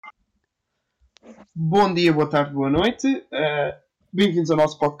Bom dia, boa tarde, boa noite. Bem-vindos ao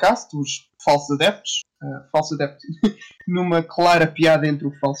nosso podcast, os Falsos Adeptos. Falso Adepto, numa clara piada entre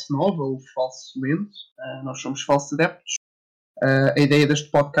o falso novo ou o falso lento. Nós somos Falsos Adeptos. A ideia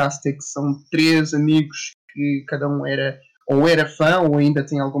deste podcast é que são três amigos que cada um era fã ou ainda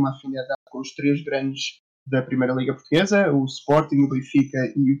tem alguma afinidade com os três grandes da Primeira Liga Portuguesa, o Sporting, o Benfica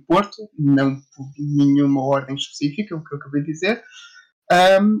e o Porto, não por nenhuma ordem específica, o que eu acabei de dizer.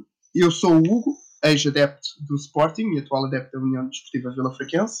 Eu sou o Hugo, ex-adepto do Sporting e atual adepto da União Desportiva Vila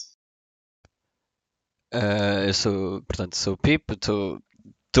Fraquense. Eu sou o Pipo, estou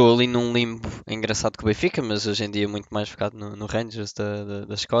ali num limbo engraçado com o Benfica, mas hoje em dia muito mais focado no Rangers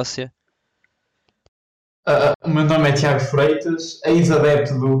da Escócia. O meu nome é Tiago Freitas,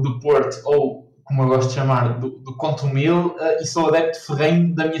 ex-adepto do Porto, ou como eu gosto de chamar, do Contumil, e sou adepto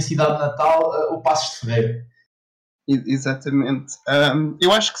ferrenho da minha cidade natal, o Passos de Ferreira. Exatamente.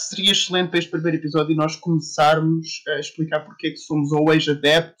 Eu acho que seria excelente para este primeiro episódio nós começarmos a explicar porque é que somos ou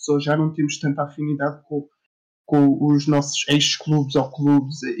ex-adeptos ou já não temos tanta afinidade com os nossos ex-clubes ou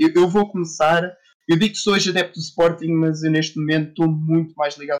clubes. Eu vou começar. Eu digo que sou ex-adepto do Sporting, mas eu neste momento estou muito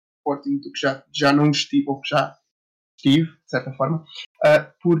mais ligado ao Sporting do que já não estive ou que já estive, de certa forma,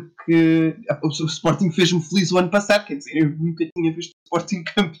 porque o Sporting fez-me feliz o ano passado, quer dizer, eu nunca tinha visto o Sporting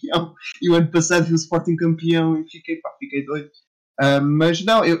campeão, e o ano passado vi o Sporting campeão e fiquei doido. Mas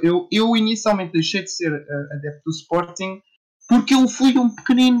não, eu inicialmente deixei de ser adepto do Sporting porque eu fui um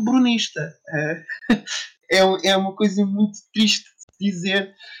pequenino brunista. É uma coisa muito triste de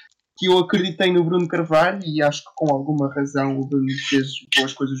dizer que eu acreditei no Bruno Carvalho e acho que com alguma razão o Bruno fez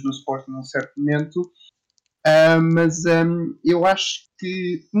boas coisas no Sporting num certo momento. Mas eu acho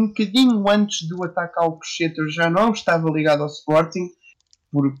que um bocadinho antes do ataque ao Cochete eu já não estava ligado ao Sporting.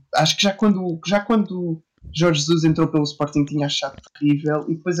 Acho que já quando Jorge Jesus entrou pelo Sporting tinha achado terrível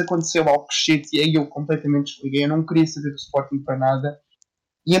e depois aconteceu ao Cochete e aí eu completamente desliguei. Eu não queria saber do Sporting para nada.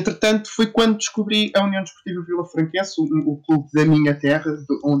 E entretanto foi quando descobri a União Desportiva Vila Franquense, o clube da minha terra,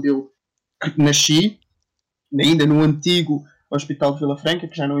 onde eu nasci, ainda no antigo Hospital de Vila Franca,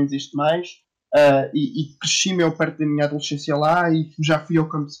 que já não existe mais, e cresci meio perto da minha adolescência lá e já fui ao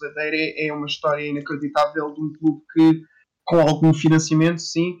Campo de Badeira. É uma história inacreditável de um clube que, com algum financiamento,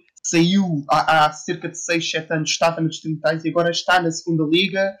 sim, saiu há cerca de 6, 7 anos, estava nas distritais e agora está na segunda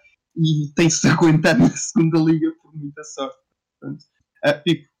Liga e tem-se aguentado na segunda Liga por muita sorte. Portanto,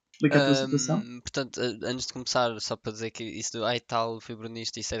 Pipo, explica a tua situação. Antes de começar, só para dizer que isso do ai tal, fui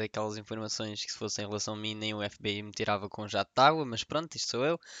brunista, isso é daquelas informações que se fosse em relação a mim, nem o FBI me tirava com um jato de água, mas pronto, isto sou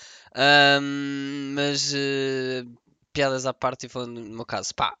eu. Piadas à parte e falando no meu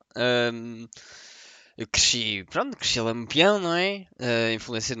caso, pá, eu cresci lampião, não é?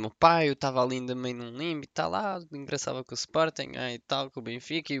 Influência do meu pai, eu estava ali ainda meio num limbo e tal, engraçava com o Sporting, e tal, com o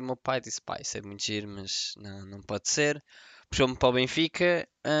Benfica, e o meu pai disse, pá, isso é muito giro, mas não pode ser. Puxou-me para o Benfica,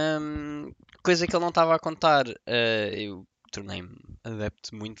 coisa que ele não estava a contar. Eu tornei-me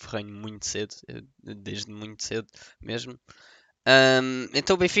adepto muito ferrenho muito cedo, desde muito cedo mesmo.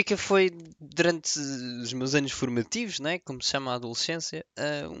 Então o Benfica foi durante os meus anos formativos, né, como se chama a adolescência,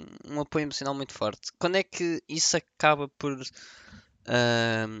 um apoio emocional muito forte. Quando é que isso acaba por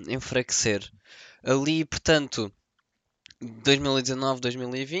enfraquecer? Ali, portanto, 2019,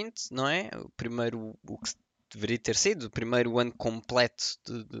 2020, não é? O que deveria ter sido o primeiro ano completo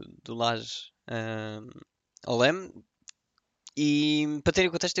do Laje ao Leme. E para terem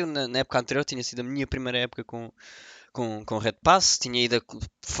contexto, eu na época anterior tinha sido a minha primeira época com Red Pass,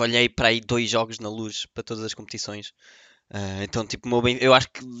 falhei para aí 2 jogos na Luz para todas as competições. Então, tipo, eu acho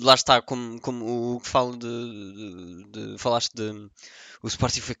que lá está, como o que falo falaste de o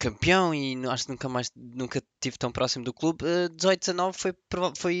Sporting foi campeão e acho que nunca tive tão próximo do clube. 18, 19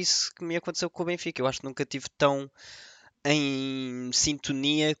 foi isso que me aconteceu com o Benfica. Eu acho que nunca tive tão em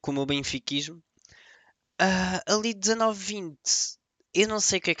sintonia com o meu benfiquismo. Ali 19, 20, eu não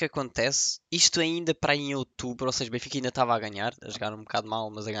sei o que é que acontece. Isto ainda para aí em outubro, ou seja, o Benfica ainda estava a ganhar, a jogar um bocado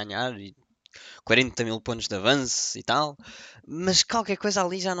mal, mas a ganhar, e 40 mil pontos de avanço e tal. Mas qualquer coisa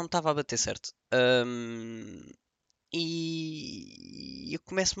ali já não estava a bater certo. E eu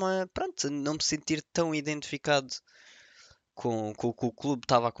começo-me a não me sentir tão identificado com o que o clube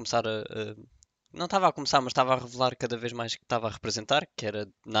estava a começar não estava a começar, mas estava a revelar cada vez mais que estava a representar, que era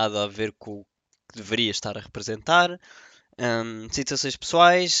nada a ver com o que deveria estar a representar. Situações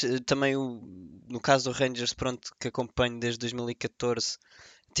pessoais, também no caso do Rangers, pronto, que acompanho desde 2014,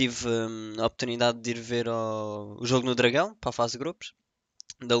 tive a oportunidade de ir ver o jogo no Dragão, para a fase de grupos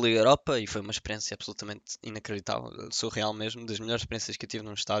da Liga Europa, e foi uma experiência absolutamente inacreditável, surreal mesmo, das melhores experiências que eu tive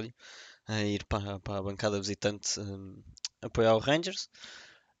num estádio, a ir para a bancada visitante apoiar o Rangers.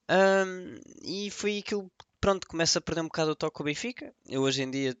 E foi aquilo, pronto, começa a perder um bocado o toque com o Benfica. Eu hoje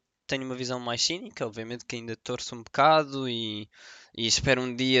em dia tenho uma visão mais cínica, obviamente que ainda torço um bocado e espero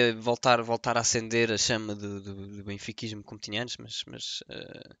um dia voltar a acender a chama do benfiquismo como tinha antes, mas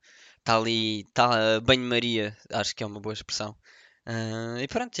está ali, está a banho-maria, acho que é uma boa expressão. E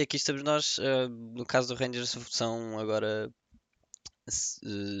pronto, e aqui estamos nós, no caso do Rangers são agora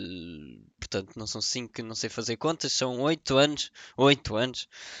portanto, não são 5, não sei fazer contas, são 8 anos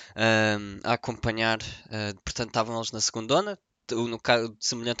a acompanhar. Portanto, estavam eles na segundona, no caso,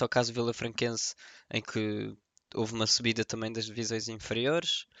 semelhante ao caso Vila-Franquense, em que houve uma subida também das divisões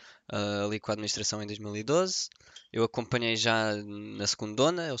inferiores, ali com a administração em 2012. Eu acompanhei já na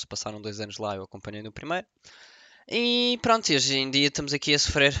segundona, eles passaram 2 anos lá, eu acompanhei no primeiro. E pronto, e hoje em dia estamos aqui a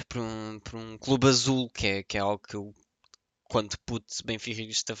sofrer por um clube azul, que é algo que eu, quando puto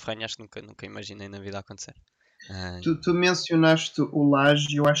benfiquista ferranho, acho que nunca imaginei na vida acontecer. Tu mencionaste o Laje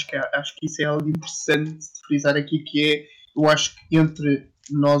e eu acho que isso é algo interessante de frisar aqui, que é, eu acho que entre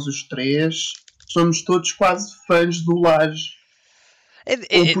nós os três somos todos quase fãs do Laje,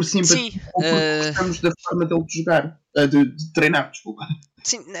 ou por simpatia, Sim, ou porque gostamos da forma dele de jogar, de treinar, desculpa.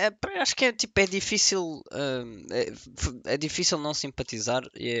 sim, acho que é difícil, é difícil não simpatizar,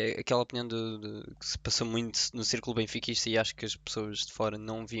 e é aquela opinião que se passou muito no círculo benfiquista, e acho que as pessoas de fora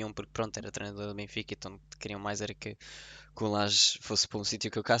não viam porque pronto, era treinador do Benfica, então queriam mais era que o Laje fosse para um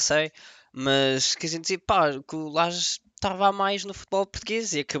sítio que eu cá sei, mas quer dizer, pá, que o Laje estava a mais no futebol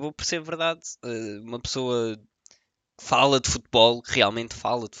português, e acabou por ser verdade. Uma pessoa que fala de futebol, que realmente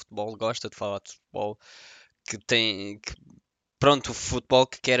fala de futebol, gosta de falar de futebol, pronto, o futebol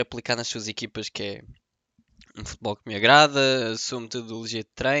que quer aplicar nas suas equipas, que é um futebol que me agrada, a sua metodologia de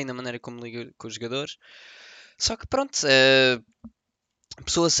treino, a maneira como liga com os jogadores. Só que pronto, a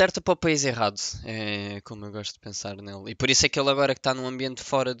pessoa certa para o país errado, é como eu gosto de pensar nele. E por isso é que ele agora que está num ambiente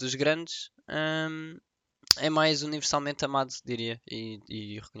fora dos grandes, é mais universalmente amado, diria,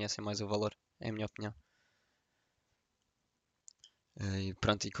 e reconhecem mais o valor, é a minha opinião. E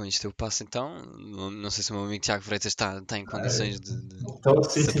pronto, e com isto eu passo então. Não sei se o meu amigo Tiago Freitas está em condições Então,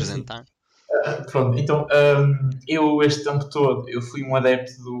 de sim, se sim, sim. apresentar. Pronto, então eu este tempo todo eu fui um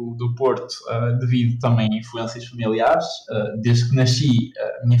adepto do Porto devido também a influências familiares. Desde que nasci,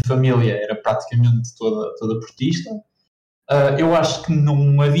 a minha família era praticamente toda portista. Eu acho que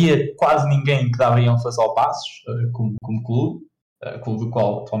não havia quase ninguém que dava ênfase ao Passos como clube, clube do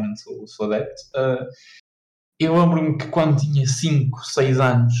qual atualmente sou adepto. Eu lembro-me que quando tinha 5, 6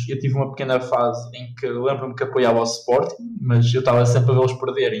 anos, eu tive uma pequena fase em que eu lembro-me que apoiava o Sporting, mas eu estava sempre a vê-los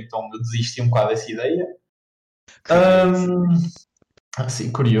perder, então eu desisti um bocado dessa ideia. Curioso.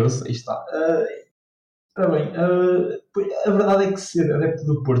 Sim, curioso, aí está. Ora bem, a verdade é que ser adepto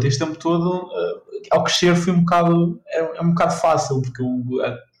do Porto este tempo todo, ao crescer, foi é um bocado fácil, porque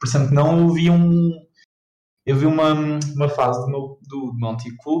parecendo que não, eu vi uma fase do meu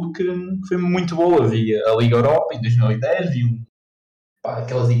antigo clube que foi muito boa. Vi a Liga Europa em 2010, vi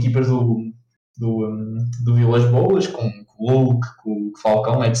aquelas equipas do Vilas Boas, com o Hulk, com o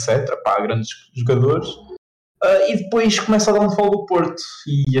Falcão, etc. Grandes jogadores. E depois começa a dar um fall do Porto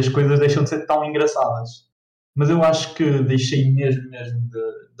e as coisas deixam de ser tão engraçadas. Mas eu acho que deixei mesmo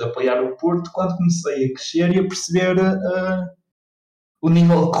de apoiar o Porto quando comecei a crescer e a perceber o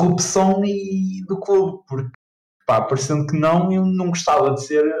nível de corrupção e do clube, porque parecendo que não, eu não gostava de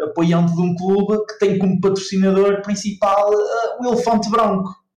ser apoiante de um clube que tem como patrocinador principal o Elefante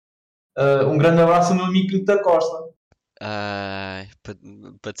Branco. Um grande abraço ao meu amigo Pinto da Costa.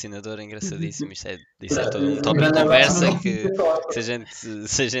 Patrocinador engraçadíssimo. Isso é todo um Um tópico de grande abraço ao meu conversa amigo que Pinto da Costa.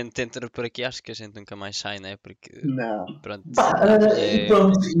 se a gente entra por aqui, acho que a gente nunca mais sai, né? Porque Não. pronto, E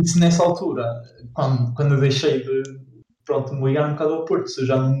pronto, isso nessa altura, quando eu deixei de me ligar um bocado ao Porto, se eu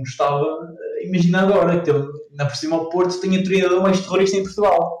já não gostava, imagina agora, que ele, na por cima ao Porto, tem a treinador mais terrorista em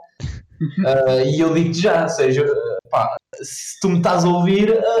Portugal. E eu digo-te já, ou seja, se tu me estás a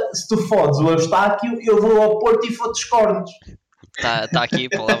ouvir, se tu fodes o Eustáquio, eu vou ao Porto e fodo os cornos. tá aqui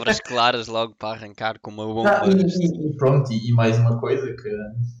palavras claras logo para arrancar com uma bomba. E pronto, e mais uma coisa que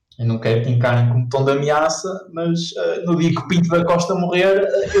eu não quero que encarem como tom de ameaça, mas no dia que o Pinto da Costa morrer,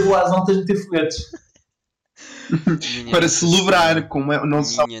 eu vou às altas meter foguetes. Para celebrar, como não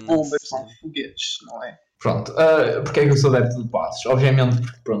são Minha bombas, Nossa são Senhora. foguetes, não é? Pronto, porque é que eu sou adepto de Passos? Obviamente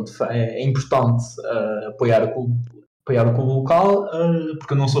porque pronto, é importante apoiar o clube local,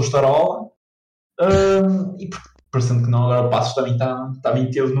 porque eu não sou estarola, e porque, parecendo que não, agora o Passos também está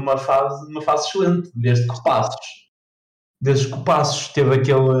metido numa fase excelente, desde que o Passos teve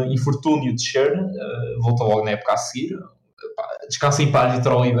aquele infortúnio de descer, voltou logo na época a seguir. Descansa em paz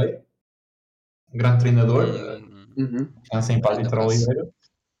Vitor Oliveira, grande treinador. Uhum. Descansa em paz Grande Vitor abraço. Oliveira.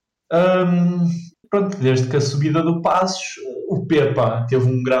 Pronto, desde que a subida do Passos, o Pepa teve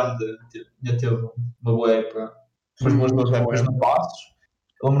ainda teve uma boa época, umas boas duas épocas no Passos.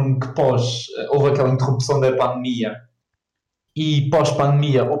 Eu lembro-me que houve aquela interrupção da pandemia e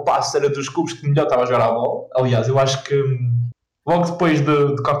pós-pandemia o Passos era dos clubes que melhor estava a jogar a bola. Aliás, eu acho que logo depois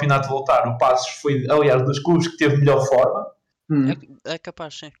do campeonato voltar, o Passos foi, aliás, dos clubes que teve melhor forma. É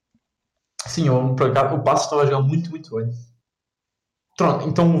capaz, sim. Sim, por acaso, o Passos estava a jogar muito, muito bem. Pronto,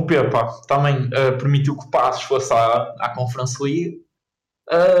 então o Pepa também permitiu que o Passos fosse à Conference League.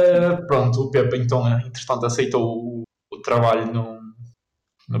 Pronto, o Pepa então, entretanto, aceitou o trabalho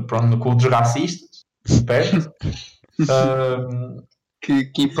no clube dos racistas, perto.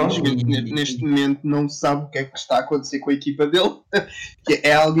 Que infelizmente neste momento não sabe o que é que está a acontecer com a equipa dele, que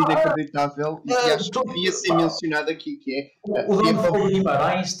é algo inacreditável e acho que devia ser mencionado aqui, que é o dono de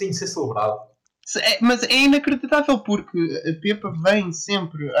Guimarães tem de ser celebrado. Mas é inacreditável porque a Pepa vem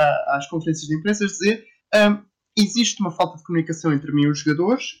sempre às conferências de imprensa dizer existe uma falta de comunicação entre mim e os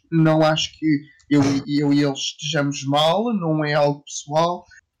jogadores, não acho que eu e eles estejamos mal, não é algo pessoal,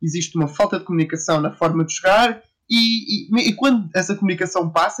 existe uma falta de comunicação na forma de jogar e quando essa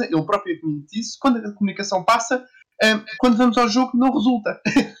comunicação passa, ele próprio admite isso, quando a comunicação passa, quando vamos ao jogo não resulta.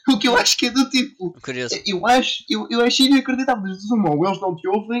 O que eu acho que é do tipo, Curioso. eu acho inacreditável, ou eles não te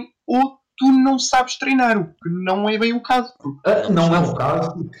ouvem ou tu não sabes treinar, o que não é bem o caso. Não é o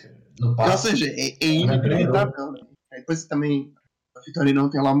caso, porque no passo... Ou seja, é inacreditável. Depois também a Vitória não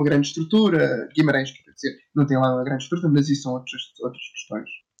tem lá uma grande estrutura, Guimarães, quer dizer, não tem lá uma grande estrutura, mas isso são outras questões.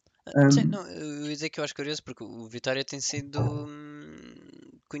 Sim, não, eu ia dizer que eu acho curioso porque o Vitória tem sido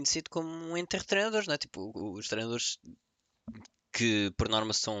conhecido como um entre treinadores, não é? Tipo, os treinadores que por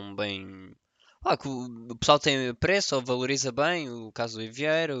norma são bem. Que o pessoal tem preço ou valoriza bem, o caso do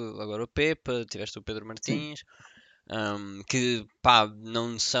Ivieiro, agora o Pepa, tiveste o Pedro Martins, que pá,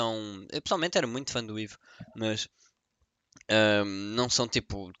 não são. Eu pessoalmente era muito fã do Ivo, mas não são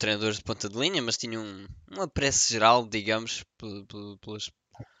tipo treinadores de ponta de linha, mas tinham um apreço geral, digamos,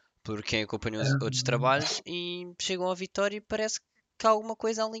 por quem acompanhou os outros trabalhos e chegam à Vitória e parece que alguma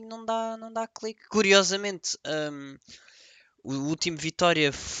coisa ali não dá clique. Curiosamente, o último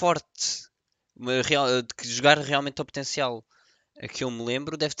Vitória forte de jogar realmente ao potencial a que eu me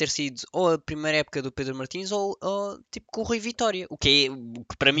lembro deve ter sido ou a primeira época do Pedro Martins ou tipo com o Rui Vitória, o que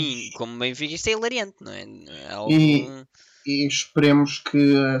para mim, como bem vi, isto é hilariante, não é? É algo... E esperemos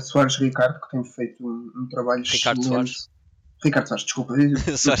que a Soares Ricardo, que tem feito um trabalho Ricardo excelente. Soares. Ricardo Soares, desculpa.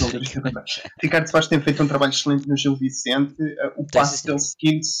 Ricardo Soares tem feito um trabalho excelente no Gil Vicente. O passo dele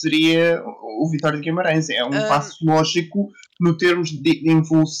seguinte seria o Vitória de Guimarães. É um passo lógico no termos de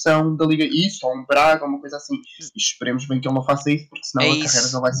evolução da Liga. Isso, ou um Braga, uma coisa assim. E esperemos bem que ele não faça isso, porque senão a carreira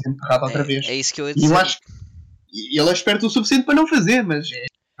já vai ser enterrada outra vez. É isso que eu ia dizer. E eu acho que ele é esperto o suficiente para não fazer, mas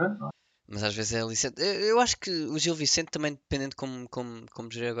mas às vezes é aliciante. Eu acho que o Gil Vicente também, dependendo de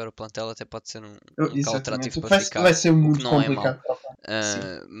como gerir agora o plantel, até pode ser um local atrativo para ficar. Vai ser muito não complicado.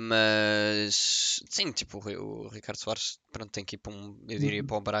 Mas sim, tipo o Ricardo Soares tem que ir para eu diria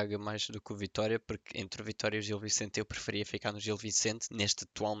para o Braga mais do que o Vitória, porque entre o Vitória e o Gil Vicente eu preferia ficar no Gil Vicente neste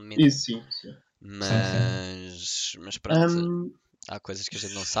atual momento. Isso, sim. Mas pronto, há coisas que a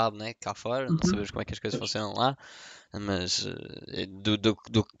gente não sabe, né? Cá fora, não sabemos como é que as coisas funcionam lá. Mas do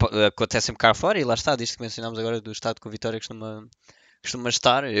que acontece sempre cá fora, e lá está, disto que mencionámos agora do estado que o Vitória costuma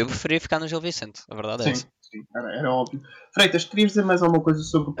estar, eu preferia ficar no Gil Vicente, a verdade é essa. Sim, era óbvio. Freitas, querias dizer mais alguma coisa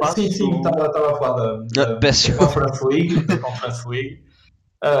sobre o passo? Sim, estava a falar da Conference League.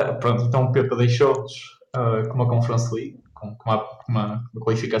 Pronto, então o Pepa deixou-nos com uma Conference League, com uma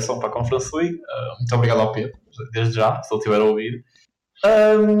qualificação para a Conference League. Muito obrigado ao Pepa, desde já, se ele estiver a ouvir.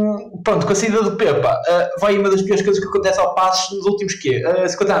 Pronto, com a saída do Pepa, vai uma das piores coisas que acontece ao Passos nos últimos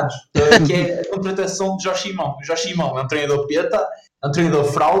 50 anos, que é a contratação de Jorge Simão. O Jorge Simão é um treinador peta, é um treinador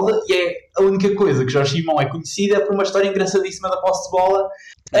fraude, e é a única coisa que Jorge Simão é conhecido é por uma história engraçadíssima da posse de bola,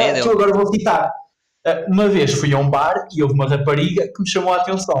 que eu agora vou citar. Uma vez fui a um bar e houve uma rapariga que me chamou a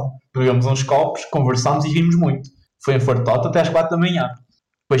atenção. Bebemos uns copos, conversámos e rimos muito. Foi em Fartote até às 4 da manhã.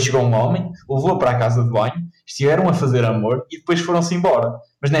 Depois chegou um homem, levou-a para a casa de banho, estiveram a fazer amor e depois foram-se embora.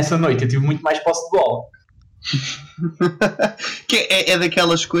 Mas nessa noite eu tive muito mais posse de bola. Que é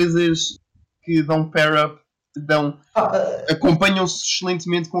daquelas coisas que dão pair-up acompanham-se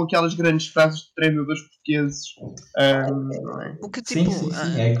excelentemente com aquelas grandes frases de treinadores portugueses. Não é? O que Sim, tipo, sim,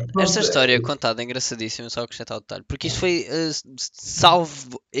 sim. É que, esta pronto, história contada é engraçadíssima, só acrescentar o detalhe, porque isto foi,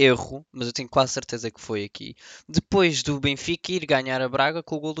 salvo erro, mas eu tenho quase certeza que foi aqui, depois do Benfica ir ganhar a Braga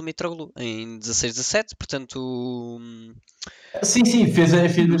com o gol do Mitroglou em 16-17, portanto, sim, fez a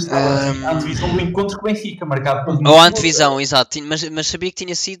antevisão do encontro com o Benfica, marcado pelo ou a antevisão, exato, mas sabia que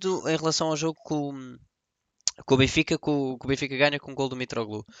tinha sido em relação ao jogo com o Benfica, que o Benfica ganha com o gol do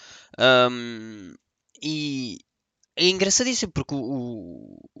Mitroglou. E é engraçadíssimo porque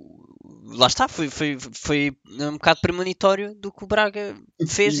lá está, foi um bocado premonitório do que o Braga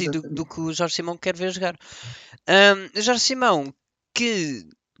fez e do que o Jorge Simão quer ver jogar. Jorge Simão, que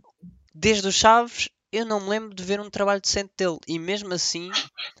desde o Chaves eu não me lembro de ver um trabalho decente dele, e mesmo assim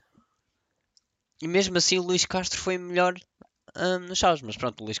o Luís Castro foi melhor nos Chaves, mas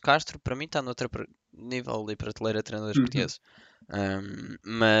pronto, o Luís Castro para mim está noutro nível de prateleira de treinadores portugueses.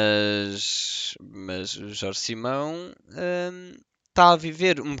 Mas o Jorge Simão está a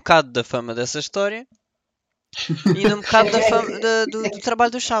viver um bocado da fama dessa história e um bocado da fama do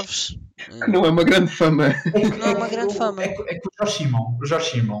trabalho dos Chaves. Que não é uma grande fama. Não é uma grande fama. É que o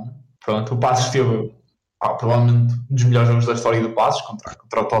Jorge Simão, pronto, o Passos esteve provavelmente um dos melhores jogos da história do Passos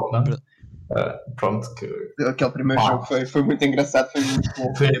contra o Tottenham. Pronto, que aquele primeiro jogo foi muito engraçado, foi muito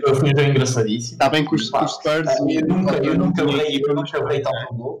bom. Foi um jogo engraçadíssimo. Está bem com os Spurs. Eu nunca verei tal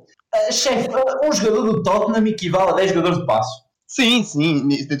um gol. Chefe, um jogador do Tottenham equivale a 10 jogadores de Passos. Sim.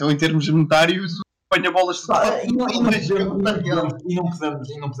 Então, em termos monetários, apanha bolas de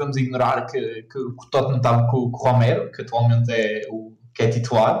não podemos ignorar que o Tottenham estava com o Romero, que atualmente é o que é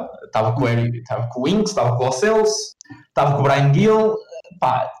titular. Estava com o Winks, estava com o Celso, estava com o Brian Gill.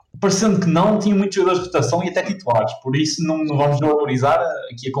 Parecendo que não, tinha muitos jogadores de rotação e até titulares, por isso não vamos valorizar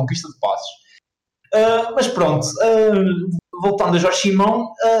aqui a conquista de Passos. Mas pronto, voltando a Jorge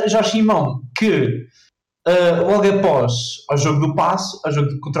Simão, que logo após ao jogo do Passo, ao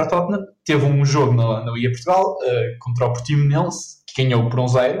jogo contra o Tottenham, teve um jogo na Liga Portugal contra o Portimonense, que ganhou por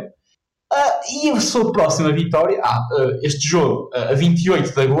 1-0, e a sua próxima vitória, este jogo a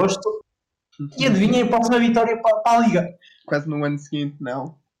 28 de agosto, e adivinhem a próxima vitória para a Liga. Quase no ano seguinte,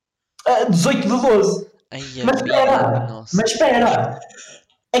 não. 18 de 12. Mas espera,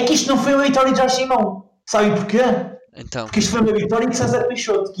 é que isto não foi uma vitória de Jorge Simão. Sabem porquê? Então. Porque isto foi uma vitória de César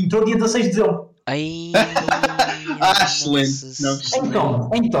Peixoto, que entrou dia 16 de dezembro. Excelente.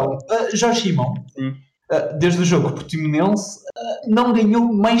 Então, Jorge Simão, desde o jogo com o Portimonense, não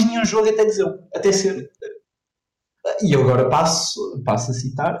ganhou mais nenhum jogo até dezembro, até ser. E eu agora passo a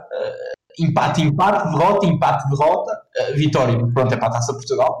citar. Empate, derrota, vitória, pronto, é para a Taça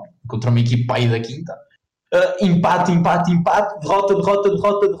Portugal, contra uma equipe aí da quinta. Empate, derrota,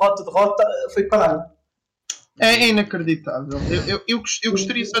 foi caralho. É inacreditável. Eu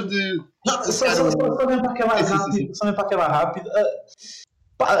gostaria só de. Só mesmo para acabar rápido.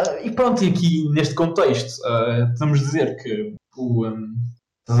 E pronto, e aqui neste contexto, podemos dizer que o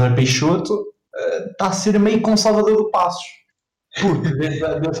César Peixoto está a ser meio consalvador do Passos. Porque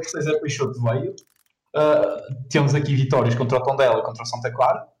desde que César Peixoto veio, temos aqui vitórias contra o Tondela e contra o Santa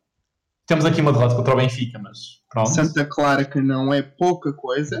Clara. Temos aqui uma derrota contra o Benfica, mas pronto. Santa Clara, que não é pouca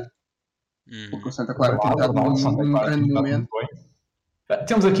coisa. Porque o Santa Clara tem estado num grande momento.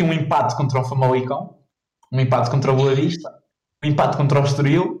 Temos aqui um empate contra o Famalicão, um empate contra o Boa Vista, um empate contra o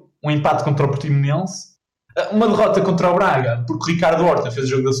Estoril, um empate contra o Portimonense, uma derrota contra o Braga, porque o Ricardo Horta fez o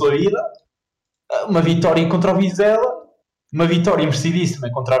jogo da sua vida, uma vitória contra o Vizela, uma vitória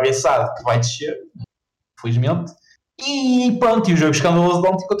merecidíssima contra a Bessade, que vai descer, felizmente, e pronto, e o jogo escandaloso de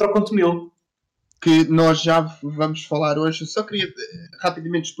ontem contra o Contumelo. Que nós já vamos falar hoje. Eu só queria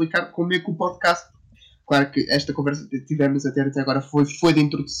rapidamente explicar como é que o podcast... Claro que esta conversa que tivemos até agora foi de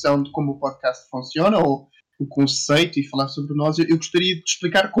introdução de como o podcast funciona, ou o conceito, e falar sobre nós. Eu gostaria de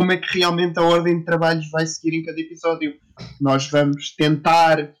explicar como é que realmente a ordem de trabalhos vai seguir em cada episódio. Nós vamos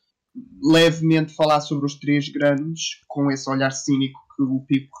tentar levemente falar sobre os três grandes, com esse olhar cínico que o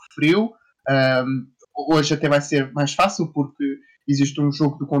Pipo referiu. Hoje até vai ser mais fácil, porque existe um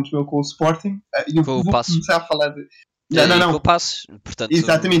jogo do Contumelo com o Sporting, e eu vou começar a falar de... Não. Com o Passos, portanto,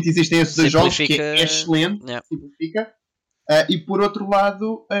 exatamente, existem esses dois jogos, que é excelente, simplifica. E por outro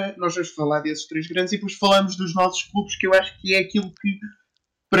lado, nós vamos falar desses três grandes e depois falamos dos nossos clubes, que eu acho que é aquilo que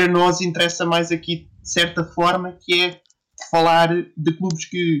para nós interessa mais aqui, de certa forma, que é falar de clubes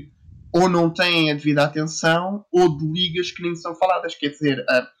que ou não têm a devida atenção, ou de ligas que nem são faladas. Quer dizer,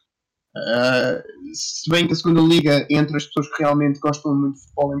 se bem que a segunda liga, entre as pessoas que realmente gostam muito de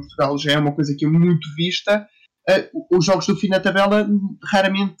futebol em Portugal, já é uma coisa que é muito vista, os jogos do fim da tabela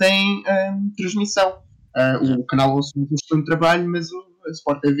raramente têm transmissão. O canal 11 fez um excelente trabalho, mas a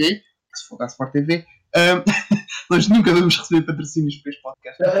Sport TV, que se for da Sport TV, nós nunca vamos receber patrocínios para este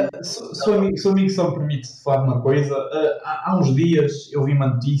podcast. Sou amigo, só me permite falar uma coisa. Há uns dias eu vi uma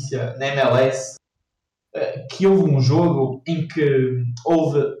notícia na MLS que houve um jogo em que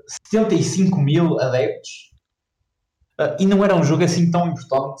houve 75 mil adeptos e não era um jogo assim tão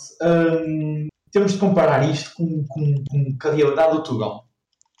importante. Temos de comparar isto com a realidade do Tugão.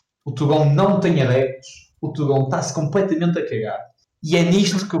 O Tugão não tem adeptos, o Tugão está-se completamente a cagar. E é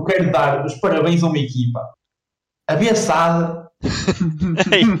nisto que eu quero dar os parabéns a uma equipa. A Bessada,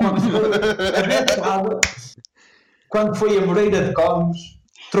 quando foi a Moreira de Cónegos,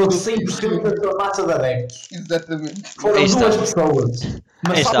 trouxe 100% da sua massa de adeptos. Exatamente. Foram duas pessoas.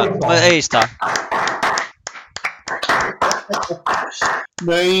 Aí está.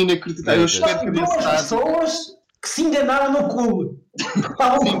 Bem inacreditável. Eu espero que a duas Bessada... pessoas que se enganaram no clube.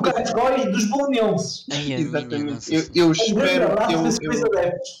 Estavam com o categoria dos bolonenses. Exatamente.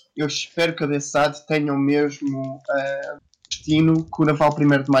 Eu espero que a Bessade tenha o mesmo destino que o Naval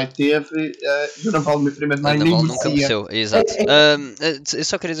 1º de Maio teve e o Naval 1º de Maio nem Naval nunca merecia. mereceu, exato. Eu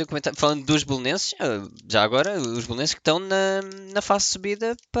só queria dizer um comentário, falando dos bolonenses, já agora, os bolonenses que estão na fase de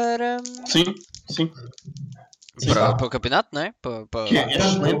subida para... Sim. Para o campeonato, não é? Que é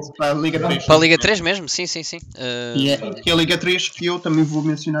excelente para a Liga 3. Para a Liga 3 mesmo, sim. Que é a Liga 3, que eu também vou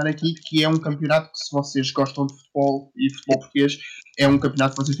mencionar aqui, que é um campeonato que, se vocês gostam de futebol e futebol português, é um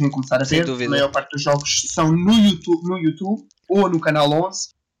campeonato que vocês têm que começar a ver. A maior parte dos jogos são no YouTube ou no canal 11.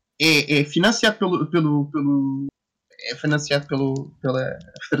 É financiado pela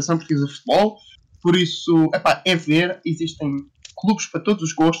Federação Portuguesa de Futebol. Por isso, é ver, existem clubes para todos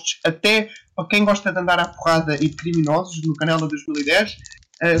os gostos, até para quem gosta de andar à porrada e de criminosos no canal de 2010.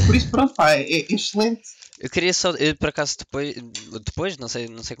 Por isso, pronto, é excelente. Eu queria só, por acaso depois não sei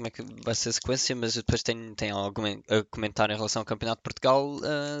como é que vai ser a sequência, mas eu depois tenho algo a comentar em relação ao Campeonato de Portugal,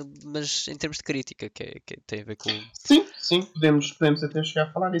 mas em termos de crítica, que tem a ver com... Sim, podemos até chegar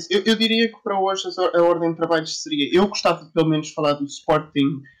a falar nisso. Eu diria que para hoje a ordem de trabalhos seria, eu gostava de pelo menos falar do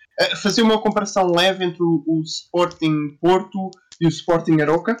Sporting, fazer uma comparação leve entre o Sporting Porto e o Sporting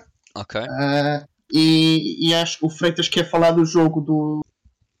Aroca. Ok. E acho que o Freitas quer falar do jogo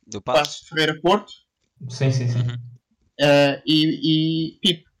do Passos de Ferreira Porto. Sim. E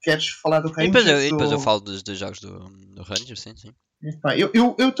Pipo, queres falar do Rangers? E depois eu falo dos jogos do Rangers, sim.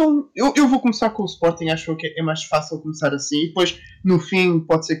 Eu vou começar com o Sporting, acho que é mais fácil começar assim. E depois, no fim,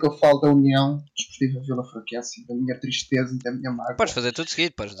 pode ser que eu fale da União Desportiva Vila Franquense, da minha tristeza e da minha mágoa. Podes fazer tudo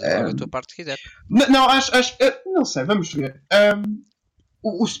seguido, podes dizer logo a tua parte que quiser. Não sei, vamos ver.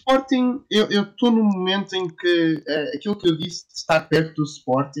 O Sporting, eu estou num momento em que aquilo que eu disse de estar perto do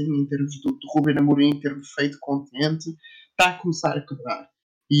Sporting, em termos do Ruben Amorim ter feito continente, está a começar a quebrar.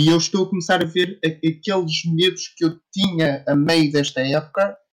 E eu estou a começar a ver aqueles medos que eu tinha a meio desta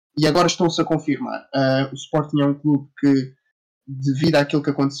época e agora estão-se a confirmar. O Sporting é um clube que, devido àquilo que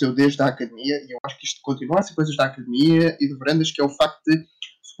aconteceu desde a academia, e eu acho que isto continua a ser coisas da academia e de Varandas, que é o facto de o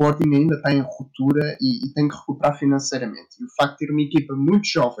Sporting ainda está em ruptura e tem que recuperar financeiramente. E o facto de ter uma equipa muito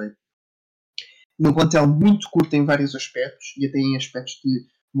jovem, num plantel muito curto em vários aspectos, e até em aspectos de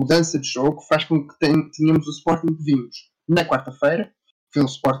mudança de jogo, faz com que tenhamos o Sporting que vimos na quarta-feira. Foi um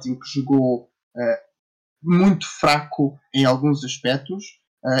Sporting que jogou muito fraco em alguns aspectos.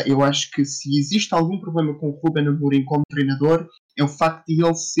 Eu acho que se existe algum problema com o Ruben Amorim como treinador, é o facto de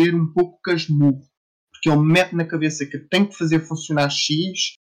ele ser um pouco casmurro. Porque ele mete na cabeça que tem que fazer funcionar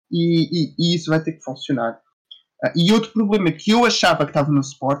X e isso vai ter que funcionar. E outro problema que eu achava que estava no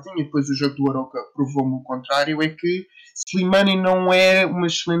Sporting, e depois o jogo do Aroca provou-me o contrário, é que Slimani não é uma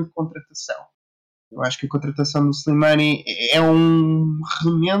excelente contratação. Eu acho que a contratação do Slimani é um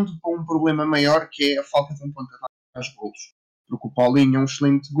remendo para um problema maior, que é a falta de um ponta de lança aos golos. Porque o Paulinho é um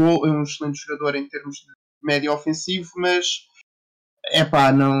excelente jogador em termos de médio ofensivo, mas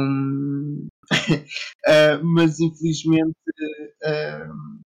não. Mas infelizmente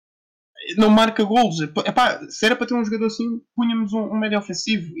não marca golos. Se era para ter um jogador assim, punhamos um médio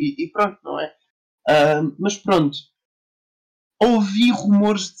ofensivo e pronto, não é? Mas pronto. Ouvi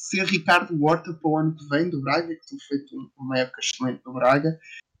rumores de ser Ricardo Horta para o ano que vem do Braga, que tem feito uma época excelente do Braga,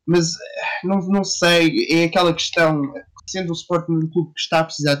 mas não sei, é aquela questão, sendo o Sporting um clube que está a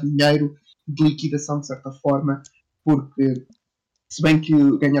precisar de dinheiro, de liquidação de certa forma, porque se bem que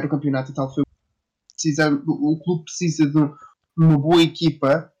ganhar o campeonato e tal foi o clube precisa de uma boa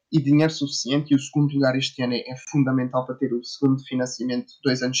equipa e dinheiro suficiente, e o segundo lugar este ano é fundamental para ter o segundo financiamento,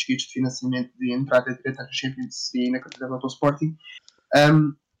 2 anos seguidos de financiamento de entrada direta na Champions e inacreditável para o Sporting.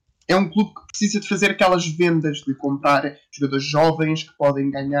 É um clube que precisa de fazer aquelas vendas de comprar jogadores jovens que podem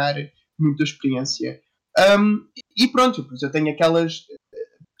ganhar muita experiência. E pronto, depois eu tenho aquelas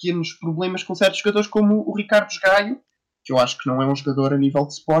pequenos problemas com certos jogadores como o Ricardo Gaio, que eu acho que não é um jogador a nível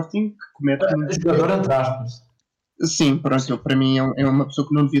de Sporting, que comete muitos Jogador erros. entre aspas. Sim, pronto, Sim. para mim é uma pessoa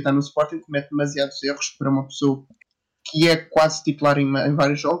que não devia estar no Sporting, comete demasiados erros para uma pessoa que é quase titular em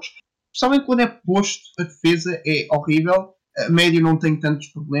vários jogos. Principalmente quando é posto, a defesa é horrível, a médio não tem tantos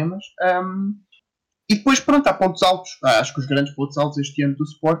problemas. E depois, pronto, há pontos altos. Acho que os grandes pontos altos este ano do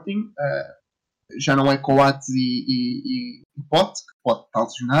Sporting já não é Coates e Pote, que pode estar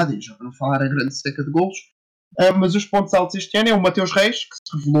lesionado, e já para não falar a grande seca de golos. Mas os pontos altos este ano é o Mateus Reis, que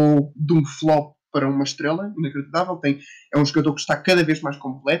se revelou de um flop para uma estrela, inacreditável. É um jogador que está cada vez mais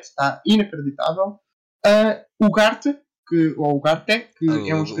completo, está inacreditável. O Garte, ou o Garte, que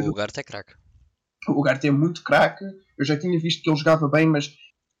é um jogador. O Garte é craque. O Garte é muito craque. Eu já tinha visto que ele jogava bem, mas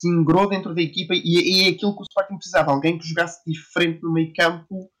se ingrou dentro da equipa e é aquilo que o Sporting precisava. Alguém que jogasse diferente no meio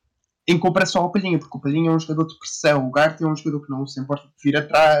campo em comparação ao Palhinha, porque o Palhinha é um jogador de pressão, o Garte é um jogador que não se importa de vir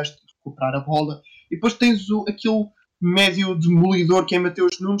atrás, de recuperar a bola, e depois tens aquele médio demolidor que é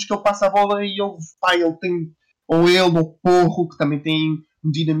Mateus Nunes, que ele passa a bola e ele tem, ou ele, ou Porro, que também tem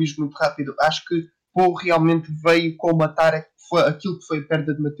um dinamismo muito rápido. Acho que Porro realmente veio combatar aquilo que foi a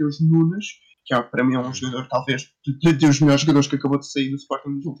perda de Mateus Nunes, que para mim é um jogador talvez dos melhores jogadores que acabou de sair do Sporting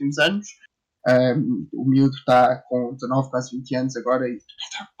nos últimos anos. O miúdo está com 19, quase 20 anos agora e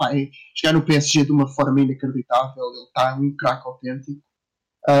vai chegar no PSG de uma forma inacreditável. Ele está um craque autêntico.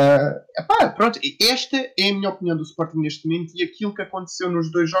 Pronto, esta é a minha opinião do Sporting neste momento, e aquilo que aconteceu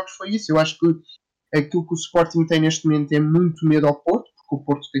nos dois jogos foi isso. Eu acho que aquilo que o Sporting tem neste momento é muito medo ao Porto, porque o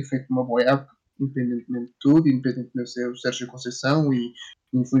Porto tem feito uma boa época, independentemente de tudo, independentemente de ser o Sérgio Conceição, e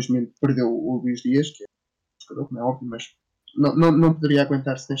infelizmente perdeu o Luís Dias, que é um jogador, como é óbvio, mas não poderia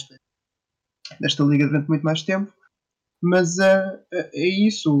aguentar-se nesta liga durante muito mais tempo. Mas é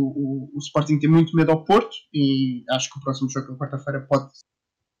isso. O Sporting tem muito medo ao Porto, e acho que o próximo jogo, na quarta-feira,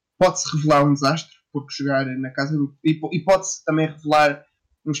 pode-se revelar um desastre, porque jogar na casa do. E pode-se também revelar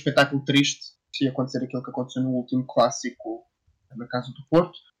um espetáculo triste se acontecer aquilo que aconteceu no último clássico na casa do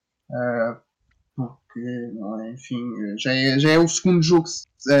Porto. Porque, enfim, já é o segundo jogo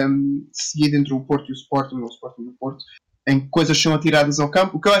seguido entre o Porto e o Sporting, ou o Sporting e o Porto, em que coisas são atiradas ao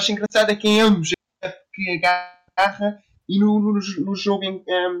campo. O que eu acho engraçado é que em ambos que agarra, e no jogo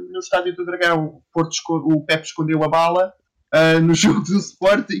no Estádio do Dragão o Pep escondeu a bala. No jogo do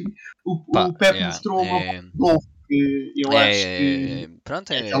Sporting o Pep mostrou uma golfe, que eu acho que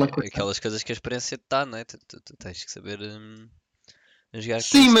Pronto, é aquela coisa. aquelas coisas que a experiência te dá, não é? Tu tens que saber jogar com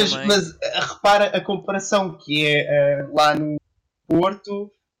Sim, isso mas, também. mas repara a comparação que é lá no Porto,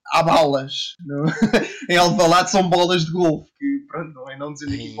 há balas. Em Alvalade são bolas de golfe, que pronto, não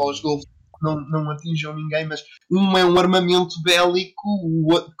dizendo aqui bolas de golfe não atinjam ninguém, mas um é um armamento bélico,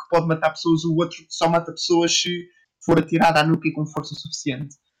 o outro, que pode matar pessoas, o outro só mata pessoas se for atirada à nuca e com força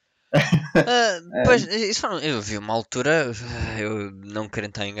suficiente. Pois, eu vi uma altura, eu não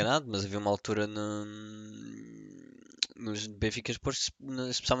querendo estar enganado, mas havia uma altura nos Benficas Portos,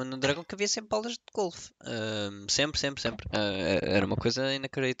 especialmente no Dragão, que havia sempre bolas de golfe. Sempre, sempre, sempre. Era uma coisa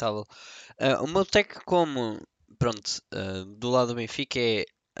inacreditável. O meu take como, pronto, do lado do Benfica é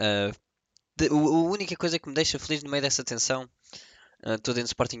a única coisa que me deixa feliz no meio dessa tensão toda entre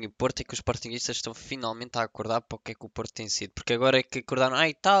Sporting e Porto é que os Sportingistas estão finalmente a acordar para o que é que o Porto tem sido. Porque agora é que acordaram,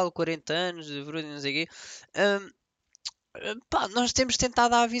 ai tal, 40 anos de Bruno, não sei o quê. Pá, nós temos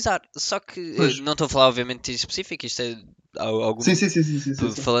tentado a avisar, só que Pois. não estou a falar obviamente de específico, isto é algum Sim.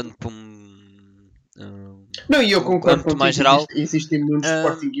 falando para Não, e eu concordo âmbito contigo. mais geral. Existem muitos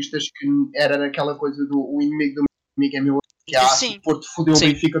sportinguistas que era naquela coisa do o inimigo do meu amigo é meu, que se Sim, o Porto fodeu o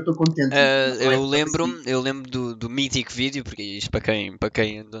sim. Benfica, estou contente. Eu lembro do mítico vídeo, porque isto para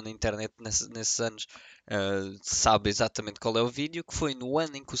quem andou na internet nesses anos sabe exatamente qual é o vídeo, que foi no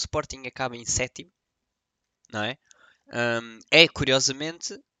ano em que o Sporting acaba em sétimo, não é? É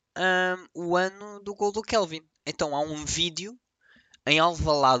curiosamente o ano do gol do Kelvin. Então há um vídeo em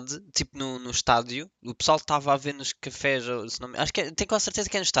Alvalade, tipo no estádio, o pessoal estava a ver nos cafés, se não, acho que tenho quase certeza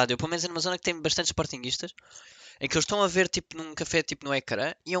que é no estádio, pelo menos é numa zona que tem bastantes sportinguistas, em que eles estão a ver tipo num café tipo no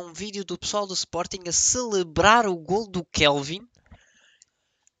ecrã, e é um vídeo do pessoal do Sporting a celebrar o gol do Kelvin,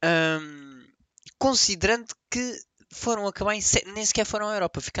 considerando que foram acabar nem sequer foram à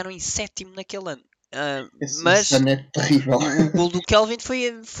Europa, ficaram em sétimo naquele ano. Mas ano é terrível. o gol do Kelvin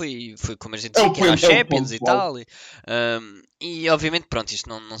foi como a gente dizia, que era a Champions e tal. E obviamente, pronto, isto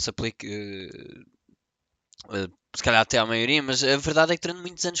não se aplica se calhar até à maioria, mas a verdade é que durante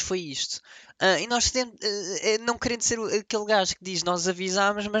muitos anos foi isto. E nós não querendo ser aquele gajo que diz nós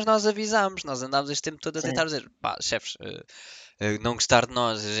avisámos, mas nós avisámos. Nós andámos este tempo todo a tentar dizer, pá, chefes, não gostar de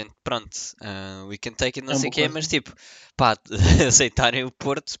nós, a gente, pronto, we can take it, não É sei uma o quê, coisa. mas tipo, pá, aceitarem o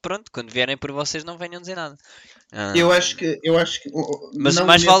Porto, pronto, quando vierem por vocês não venham dizer nada. Eu acho que Mas não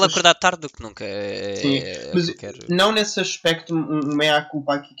mais vale nesse acordar tarde do que nunca, sim, é o mas que eu quero. não nesse aspecto, um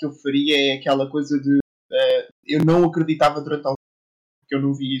meia-culpa aqui que eu faria é aquela coisa de eu não acreditava durante algum tempo, porque eu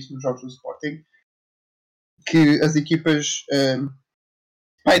não vi isso nos jogos do Sporting, que as equipas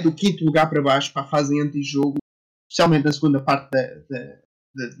vai do quinto lugar para baixo para fazem antijogo, especialmente na segunda parte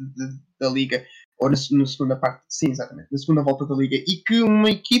da liga, ou na segunda parte, sim, exatamente, na segunda volta da liga, e que uma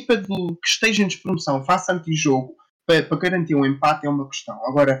equipa que esteja em despromoção faça antijogo para garantir um empate é uma questão.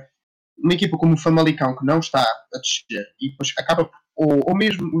 Agora, uma equipa como o Famalicão, que não está a descer, e depois acaba, ou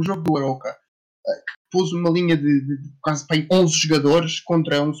mesmo o jogo do Aroca, que pôs uma linha de quase para aí 11 jogadores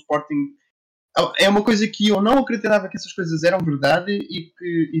contra um Sporting. É uma coisa que eu não acreditava que essas coisas eram verdade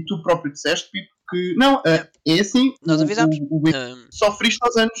e tu próprio disseste, Pipo, que não, é assim, Nós avisamos. o sofriste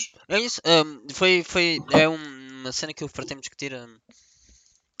aos anos. É isso. É uma cena que eu fartei-me discutir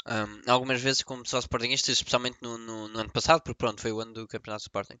algumas vezes com pessoal sportinguistas, especialmente no ano passado, porque pronto, foi o ano do Campeonato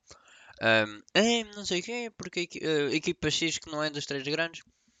Sporting. Não sei o quê, porque a equipa X que não é das três grandes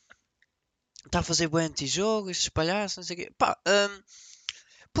está a fazer bem antijogo, estes palhaços, não sei o quê. Pá,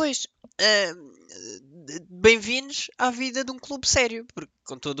 pois, bem-vindos à vida de um clube sério, porque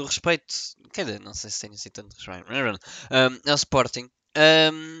com todo o respeito, quer dizer, não sei se tenho assim tanto respeito, é o Sporting.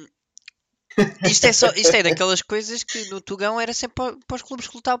 Isto é daquelas coisas que no Tugão era sempre para os clubes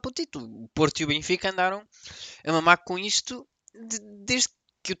que lutavam pelo título. O Porto e o Benfica andaram a mamar com isto desde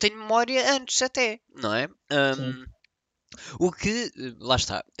que eu tenho memória antes até, não é? O que, lá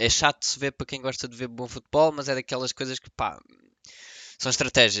está, é chato de se ver para quem gosta de ver bom futebol, mas é daquelas coisas que, pá, são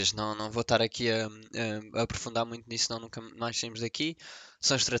estratégias. Não vou estar aqui a aprofundar muito nisso, senão nunca mais saímos daqui.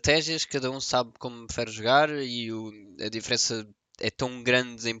 São estratégias, cada um sabe como prefere jogar e a diferença é tão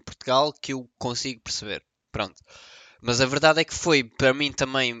grande em Portugal que eu consigo perceber. Pronto. Mas a verdade é que foi para mim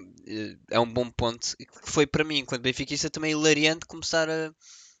também, é um bom ponto, que foi para mim, enquanto benfiquista, também hilariante começar a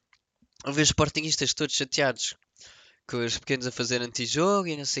ver os sportinguistas todos chateados com os pequenos a fazer antijogo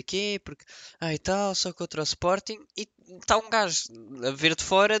e não sei o quê, porque e tal, só contra o Sporting, e está um gajo a ver de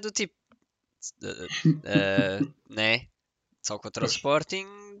fora do tipo, né? Só contra o Sporting,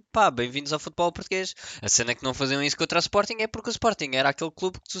 pá, bem-vindos ao futebol português. A cena é que não faziam isso contra o Sporting é porque o Sporting era aquele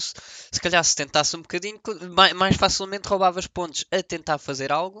clube que tu, se calhar, se tentasse um bocadinho, mais facilmente roubavas pontos a tentar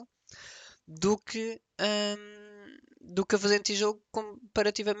fazer algo do que a fazer antijogo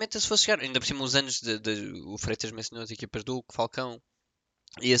comparativamente a se fosse chegar. Ainda por cima, os anos o Freitas mencionou as equipas do Hulk, Falcão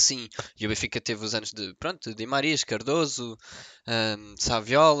e assim, e o Benfica teve os anos de, pronto, Di Marias, Cardoso,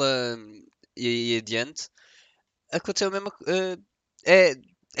 Saviola e adiante. Aconteceu a mesma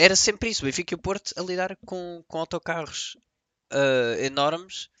era sempre isso, o Benfica e o Porto a lidar com autocarros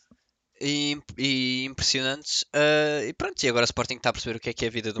enormes e impressionantes e pronto, e agora o Sporting está a perceber o que é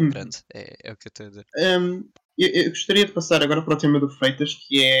a vida de um grande, é o que eu estou a dizer. Eu gostaria de passar agora para o tema do Freitas,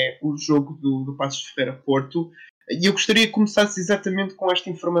 que é o jogo do Passos de Ferreira Porto, e eu gostaria que começasse exatamente com esta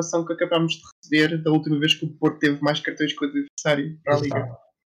informação que acabámos de receber da última vez que o Porto teve mais cartões que o adversário para a Liga.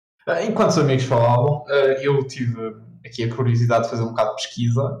 Enquanto os amigos falavam, eu tive aqui a curiosidade de fazer um bocado de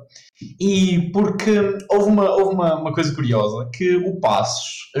pesquisa, e porque houve uma coisa curiosa, que o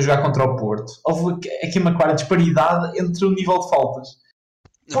Passos, a jogar contra o Porto, houve aqui uma clara disparidade entre o nível de faltas.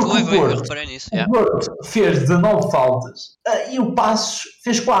 Porque eu reparei nisso. O Porto fez 19 faltas e o Passos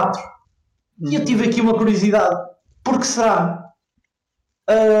fez 4. E eu tive aqui uma curiosidade. Por que será?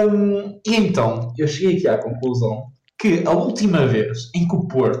 E então, eu cheguei aqui à conclusão que a última vez em que o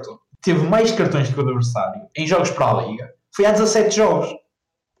Porto teve mais cartões que o adversário em jogos para a Liga foi há 17 jogos.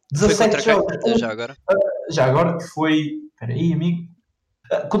 17 jogos. Já agora? Já agora que foi... Espera aí, amigo.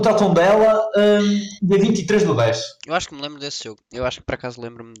 Contra o Tondela, dia 23 do 10. Eu acho que me lembro desse jogo. Eu acho que por acaso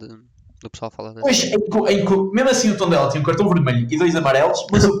lembro-me do pessoal falar desse Pois, jogo. mesmo assim o Tondela tinha um cartão vermelho e 2 amarelos,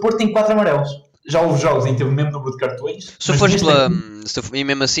 mas o Porto tem 4 amarelos. Já houve jogos em que teve o mesmo número de cartões. E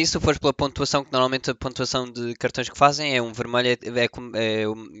mesmo assim, se tu fores pela pontuação, que normalmente a pontuação de cartões que fazem é um vermelho é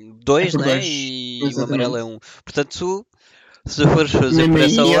 2, né? E o amarelo é 1. Portanto, se fores fazer por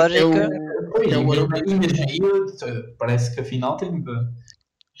essa lógica. Parece que afinal tem de.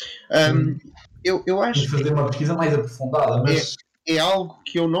 Eu acho que fazer uma pesquisa mais aprofundada, mas. É algo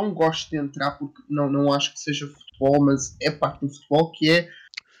que eu não gosto de entrar porque não acho que seja futebol, mas é parte do futebol, que é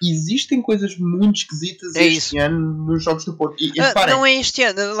existem coisas muito esquisitas este ano nos jogos do Porto. E reparem, não é este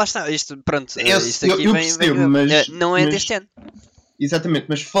ano, lá está, isto aqui eu percebo, mas não é deste ano. Exatamente,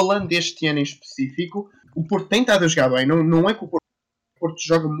 mas falando deste ano em específico, o Porto tem estado a jogar bem, não é que o Porto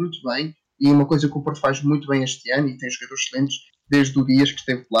joga muito bem, e uma coisa que o Porto faz muito bem este ano, e tem jogadores excelentes, desde o Dias que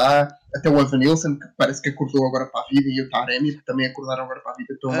esteve lá, até o Evanilson, que parece que acordou agora para a vida, e o Taremi, que também acordaram agora para a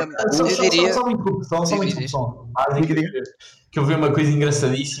vida, estão a marcar Só, gols. eu diria. só uma interrupção, só uma Diz, diz. interrupção. Diga, diga. Que eu vi uma coisa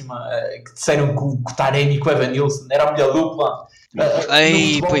engraçadíssima, que disseram que o Taremi e o Evanilson era a melhor dupla Ai, no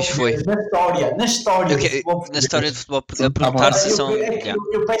futebol pois foi. português, na história do futebol Na português. história de futebol, Sim, a perguntar se Eu, são. eu, é que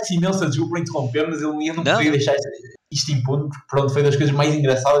eu peço imensa desculpa por interromper, mas eu não Não, podia não. deixar isto impune, porque pronto, foi das coisas mais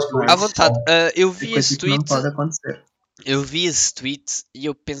engraçadas que eu vi. À vontade. Eu É vi coisa esse que não tweet. pode acontecer. Eu vi esse tweet e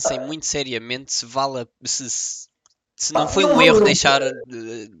eu pensei muito seriamente se vale se não Pá, foi não um erro valeu. deixar,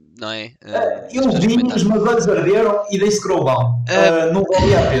 não é? As Eu pessoas vi, os comentarem. meus olhos arderam e dei scroll down. Não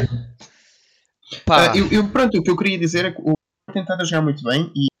valia a pena. Pá, Pronto, o que eu queria dizer é que o Porto tem estado a jogar muito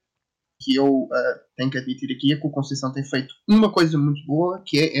bem, e que eu tenho que admitir aqui é que o Conceição tem feito uma coisa muito boa,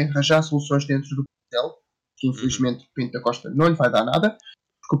 que é arranjar soluções dentro do plantel, que infelizmente o Pinto da Costa não lhe vai dar nada,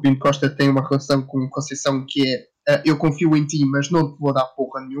 porque o Pinto da Costa tem uma relação com o Conceição que é eu confio em ti, mas não te vou dar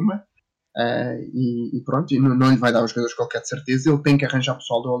porra nenhuma. E pronto, não lhe vai dar os jogadores qualquer de certeza, ele tem que arranjar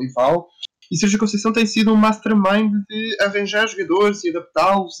pessoal do Olival, e Sérgio Conceição tem sido um mastermind de arranjar jogadores e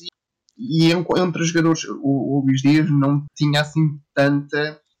adaptá-los, e entre os jogadores o Luís Dias não tinha assim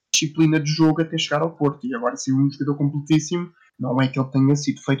tanta disciplina de jogo até chegar ao Porto, e agora sim um jogador completíssimo. Não é que ele tenha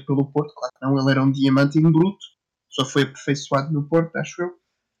sido feito pelo Porto, claro que não, ele era um diamante em bruto, só foi aperfeiçoado no Porto, acho eu.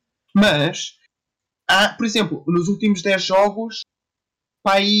 Mas por exemplo, nos últimos 10 jogos,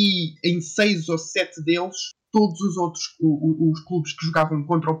 para aí em 6 ou 7 deles, todos os outros os clubes que jogavam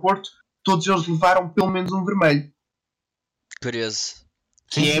contra o Porto, todos eles levaram pelo menos um vermelho. curioso.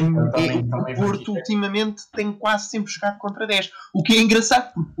 Que Sim, também o Porto ultimamente tem quase sempre jogado contra 10. O que é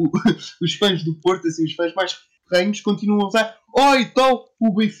engraçado, porque os fãs do Porto, assim, os fãs mais ferrenhos, continuam a usar: então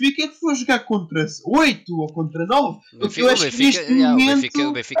o Benfica é que foi jogar contra 8 ou contra 9. Eu acho que neste momento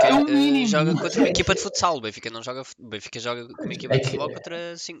O Benfica é o mínimo. joga contra uma equipa de futsal. O Benfica não joga. O Benfica joga com uma equipa É de futebol que,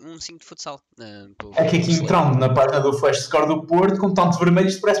 contra um 5 de futsal. é que aqui entrando na página do Flash Score do Porto, com tanto vermelho,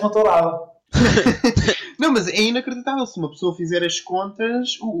 isto parece uma tourada. Não, mas é inacreditável. Se uma pessoa fizer as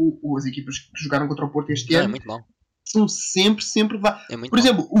contas, as equipas que jogaram contra o Porto este Não, é ano muito mal. são sempre. É muito Por mal.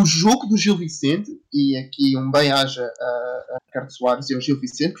 exemplo, o jogo do Gil Vicente, e aqui um bem-aja a Ricardo Soares e ao Gil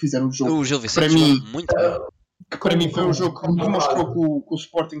Vicente, que fizeram um jogo O Gil que Vicente para mim, muito bem. foi um jogo que demonstrou que o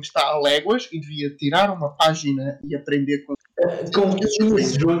Sporting está a léguas e devia tirar uma página e aprender com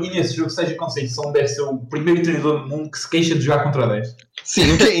E nesse jogo, seja Conceição deve ser o primeiro treinador do mundo que se queixa de jogar contra 10.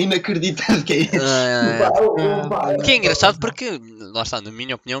 Sim, o que é inacreditável que é isso. O que é engraçado porque, lá está, na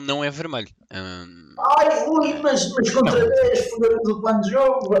minha opinião, não é vermelho. Mas contra 10 fodemos o plano de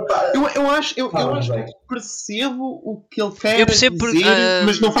jogo. Eu acho que percebo o que ele quer Eu percebo dizer,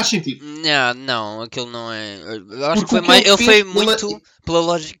 mas não faz sentido. Não, aquilo não é. Eu acho que Porque foi o que mais. ele Ele foi fez muito pela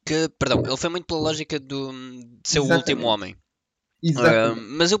lógica. Perdão, ele foi muito pela lógica de ser o Exatamente. último homem. Exatamente.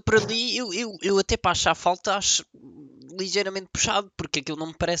 Mas eu por ali, eu até para achar falta, acho ligeiramente puxado, porque aquilo não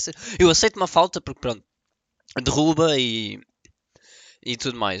me parece. Eu aceito uma falta, porque pronto, derruba e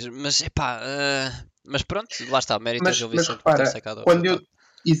tudo mais. Mas epá, mas pronto, lá está, mérito a Gil Mas Vicente por ter repara, sacado o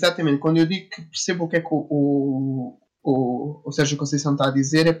resultado. quando eu digo que percebo o que é que o Sérgio Conceição está a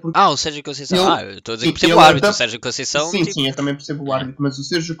dizer, é porque O Sérgio Conceição. Eu estou a dizer que percebo o ele árbitro. O Sérgio Conceição. Sim, Tipo, sim, eu também percebo o árbitro, mas o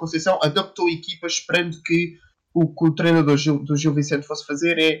Sérgio Conceição adaptou a equipa esperando que o que o treinador do Gil Vicente fosse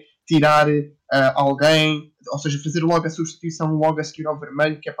fazer é tirar alguém, ou seja, fazer logo a substituição logo a seguir ao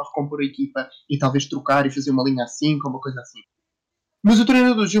vermelho, que é para recompor a equipa e talvez trocar e fazer uma linha assim, ou uma coisa assim. Mas o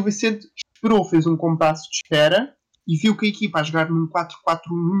treinador do Gil Vicente esperou, fez um compasso de espera e viu que a equipa a jogar num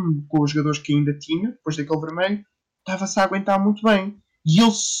 4-4-1 com os jogadores que ainda tinha, depois daquele vermelho, estava-se a aguentar muito bem. E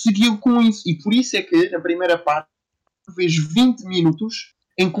ele seguiu com isso. E por isso é que, na primeira parte, fez 20 minutos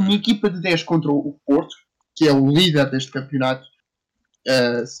em que uma equipa de 10 contra o Porto, que é o líder deste campeonato,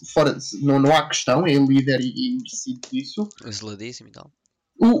 não há questão, é líder e merecido disso. isoladíssimo e tal.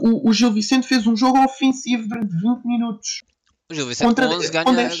 O Gil Vicente fez um jogo ofensivo durante 20 minutos. O Gil Vicente com 11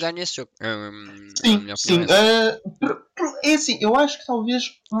 ganha esse jogo. Sim. É assim, eu acho que talvez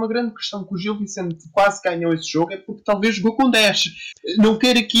uma grande questão que o Gil Vicente quase ganhou esse jogo é porque talvez jogou com 10. Não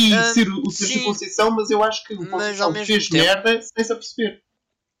quero aqui ser o Sérgio Conceição, mas eu acho que o Conceição fez merda sem se aperceber.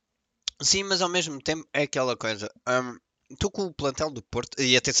 Sim, mas ao mesmo tempo é aquela coisa. Tu com o plantel do Porto,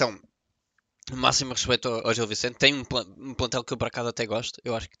 e atenção, máximo respeito ao Gil Vicente, tem um plantel que eu por acaso até gosto.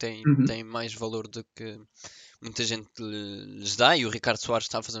 Eu acho que tem mais valor do que muita gente lhes dá, e o Ricardo Soares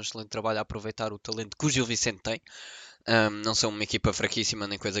está a fazer um excelente trabalho a aproveitar o talento que o Gil Vicente tem. Não são uma equipa fraquíssima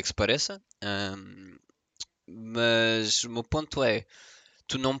nem coisa que se pareça, mas o meu ponto é,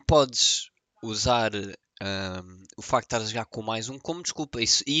 tu não podes usar o facto de estar a jogar com mais um como desculpa.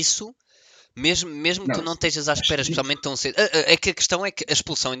 Isso Mesmo que tu Não, não estejas à acho espera, que especialmente tão cedo. É que a questão é que a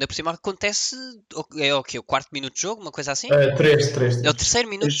expulsão ainda por cima acontece. É o quê? O quarto minuto de jogo? Uma coisa assim? Três, três, É o três. terceiro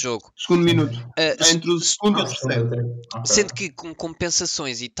minuto de jogo. segundo Sim, minuto. sim. Entre o segundo e o Segunda, terceiro. três. Ok. Sendo que com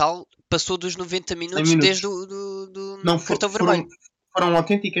compensações e tal, passou dos 90 100 minutos minutos. desde o Não, do cartão vermelho. foram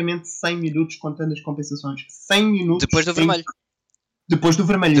autenticamente 100 minutos contando as compensações. 100 minutos Depois do vermelho. depois do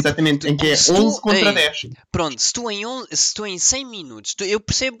vermelho, exatamente. Em que é se 11 contra 10. Pronto, se tu em 100 minutos, eu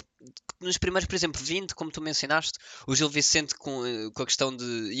percebo que nos primeiros, por exemplo, 20, como tu mencionaste, o Gil Vicente com a questão de.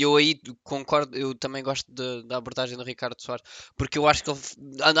 E eu aí concordo, eu também gosto da abordagem do Ricardo Soares, porque eu acho que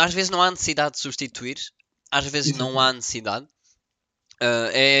às vezes não há necessidade de substituir, às vezes não há necessidade.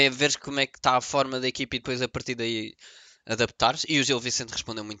 É ver como é que está a forma da equipa e depois a partir daí adaptar-se. E o Gil Vicente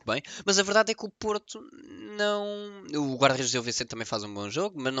respondeu muito bem. Mas a verdade é que o Porto não. O guarda-redes Gil Vicente também faz um bom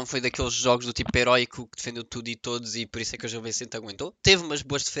jogo, mas não foi daqueles jogos do tipo heróico que defendeu tudo e todos e por isso é que o Gil Vicente aguentou. Teve umas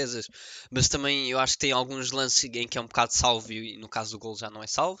boas defesas, mas também eu acho que tem alguns lances em que é um bocado salvo e no caso do gol já não é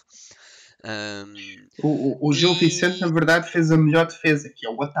salvo. O Gil Vicente, na verdade, fez a melhor defesa, que é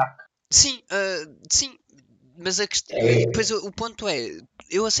o ataque. Sim, sim, mas a questão. É. Depois o ponto é,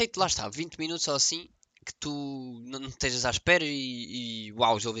 eu aceito, lá está, 20 minutos ou assim, que tu não estejas à espera e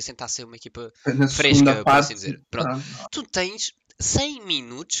uau, o Gil Vicente está a ser uma equipa Na segunda fresca, por assim parte, dizer. Pronto. Tu tens 100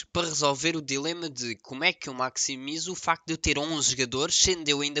 minutos para resolver o dilema de como é que eu maximizo o facto de eu ter 11 jogadores, sendo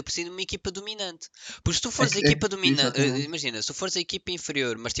eu ainda por cima uma equipa dominante. Porque se tu fores a equipa dominante, imagina, se tu fores a equipa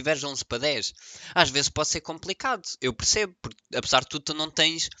inferior, mas tiveres 11 para 10, às vezes pode ser complicado. Eu percebo, porque apesar de tudo, tu não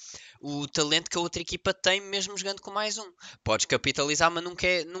tens o talento que a outra equipa tem, mesmo jogando com mais um. Podes capitalizar, mas nunca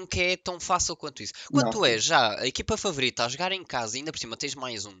é tão fácil quanto isso. Quando não, tu és já a equipa favorita a jogar em casa, ainda por cima tens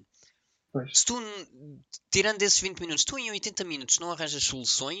mais um. pois. Se tu, tirando esses 20 minutos, tu em 80 minutos não arranjas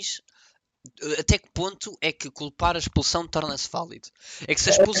soluções, até que ponto é que culpar a expulsão torna-se válido? É que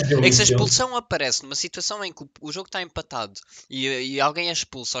se a expulsão aparece numa situação em que o jogo está empatado e alguém é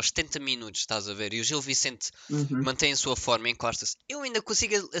expulso aos 70 minutos, estás a ver, e o Gil Vicente mantém a sua forma e encosta-se, eu ainda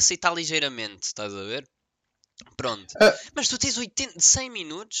consigo aceitar ligeiramente, estás a ver? Pronto. Mas tu tens 100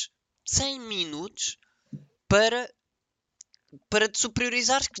 minutos para te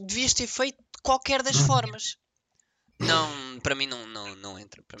superiorizares, que devias ter feito de qualquer das formas. Não, para mim não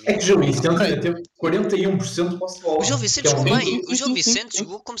entra. Para mim É que o Gil Vicente ainda teve 41% de posse de bola. O Gil Vicente jogou bem. O Gil Vicente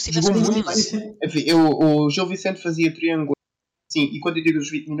jogou como se tivesse Jogou mais muito 11. bem. Enfim, o Gil Vicente fazia triângulo. Sim, e quando eu digo os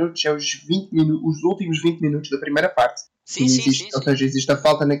 20 minutos, é os últimos 20 minutos da primeira parte. Sim. Ou seja, existe a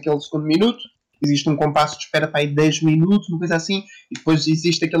falta naquele segundo minuto, existe um compasso de espera para aí 10 minutos, uma coisa assim, e depois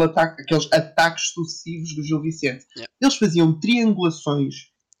existe aqueles ataques sucessivos do Gil Vicente. Yeah. Eles faziam triangulações,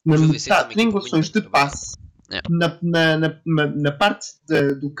 triangulações de passe na parte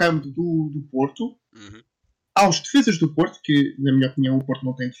do campo do Porto, aos defesas do Porto, que na minha opinião o Porto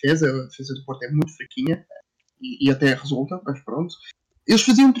não tem defesa, a defesa do Porto é muito fraquinha, e até resulta, mas pronto. Eles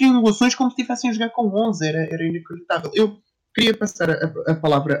faziam triangulações como se estivessem a jogar com 11, era inacreditável. Eu queria passar a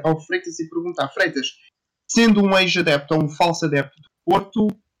palavra ao Freitas e perguntar, Freitas, sendo um ex-adepto ou um falso adepto do Porto,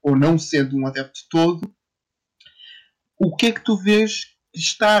 ou não sendo um adepto todo, o que é que tu vês que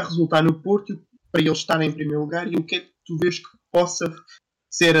está a resultar no Porto para ele estar em primeiro lugar, e o que é que tu vês que possa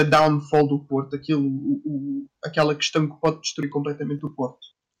ser a downfall do Porto, aquela questão que pode destruir completamente o Porto?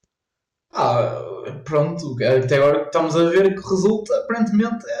 Pronto, até agora que estamos a ver que resulta,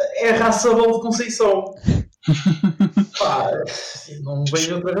 aparentemente, é a raça bola de Conceição. Não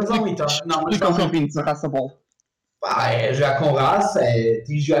vejo outra razão. Explica aos ouvintes a raça bola. É jogar com raça,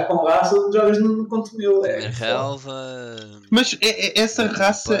 jogar com raça, jogas no conto meu. Relva. Mas essa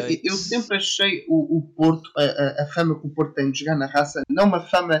raça, eu sempre achei o Porto, a fama que o Porto tem de jogar na raça, não uma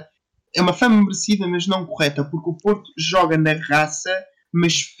fama, é uma fama merecida, mas não correta, porque o Porto joga na raça,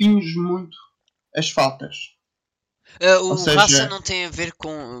 mas finge muito as faltas. Raça não tem a ver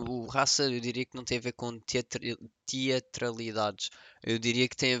com. O raça, eu diria que não tem a ver com teatralidades. Eu diria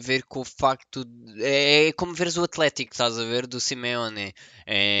que tem a ver com o facto. É como veres o Atlético, estás a ver? Do Simeone.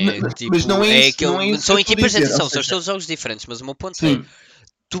 Mas não é isso. Não é isso são que eu equipas de dizer, atenção, ou são seja, todos jogos diferentes. Mas o meu ponto sim. é: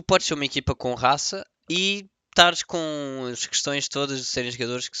 tu podes ser uma equipa com raça e estares com as questões todas de serem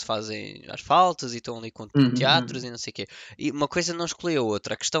jogadores que se fazem as faltas e estão ali com teatros e não sei o quê. E uma coisa não exclui a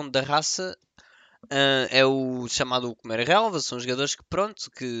outra. A questão da raça. É o chamado comer relva, são jogadores que pronto,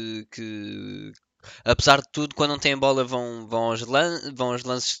 que apesar de tudo, quando não têm bola vão aos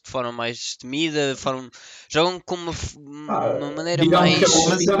lances de forma mais destemida, jogam com uma maneira mais...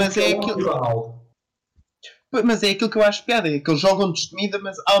 Mas é aquilo... Mas é aquilo que eu acho piada, é que eles jogam destemida,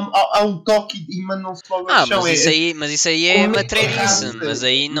 mas há um toque e mandam-se logo ao chão. Mas isso aí é matreirice, mas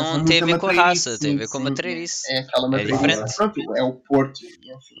aí não tem a ver com a raça, tem a ver com a matreirice. É aquela É matreirice. diferente. Pronto, é o Porto,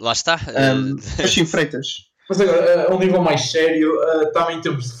 enfim. Lá está. Mas sim, Freitas. Mas agora, a um nível mais sério, também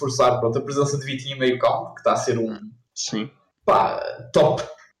temos de forçar, pronto, a presença de Vitinho em meio campo, que está a ser Sim. Top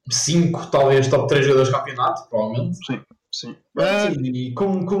 5, talvez top 3 jogadores do campeonato, provavelmente. Sim. E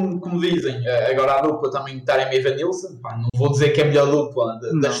como dizem, agora a dupla também Taremi e Evanilson, não vou dizer que é a melhor dupla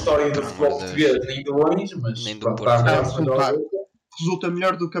da história do futebol português, nem de longe, mas nem do pronto, Porto. Resulta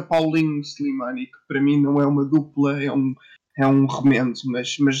melhor do que a Paulinho Slimani, que para mim não é uma dupla, é um remendo,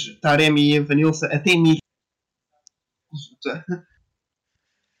 mas Taremi e Evanilson até nisso resulta.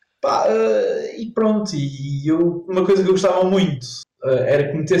 E pronto, uma coisa que eu gostava muito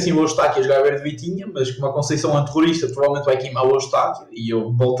era que metessem o Eustáquio a jogar a ver de Vitinha, mas com uma Conceição anterrorista provavelmente vai queimar o Eustáquio, e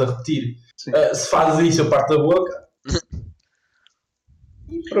eu volto a repetir, se fazes isso eu parto da boca.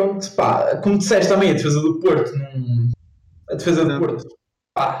 E pronto, como disseste também, a defesa do Porto é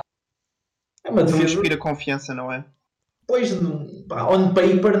uma defesa... Não inspira confiança, não é? Pois, on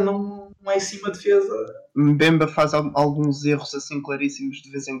paper não é assim uma defesa. Mbemba faz alguns erros assim claríssimos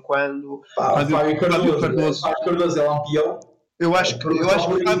de vez em quando. Fábio Cardoso é lampião. Eu acho que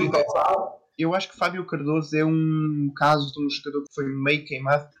Fábio Cardoso é um caso de um jogador que foi meio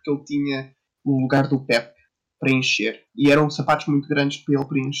queimado porque ele tinha o lugar do Pep para encher. E eram sapatos muito grandes para ele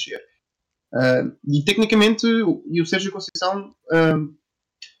preencher. E tecnicamente, o Sérgio Conceição...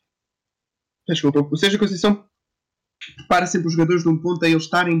 o Sérgio Conceição prepara sempre os jogadores de um ponto a eles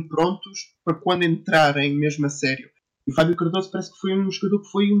estarem prontos para quando entrarem mesmo a sério. E o Fábio Cardoso parece que foi um jogador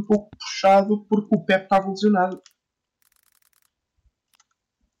que foi um pouco puxado porque o Pep estava lesionado.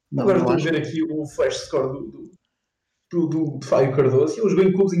 Agora estou a ver aqui o flash score do Fábio Cardoso e ele jogou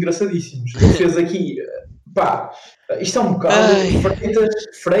em clubes engraçadíssimos. Ele fez aqui, isto é um bocado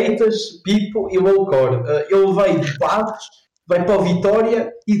Freitas, Pipo e Walcor. Ele veio de Patos, vai para o Vitória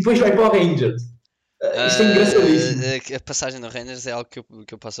e depois vai para o Rangers. Isto é engraçadíssimo. A passagem do Rangers é algo que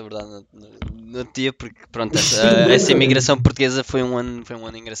eu posso abordar no dia, porque pronto, essa imigração portuguesa foi um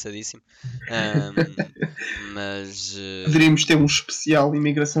ano engraçadíssimo. Mas poderíamos ter um especial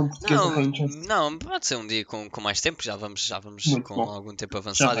imigração portuguesa Rangers. Não, pode ser um dia com mais tempo, já vamos muito com bom. algum tempo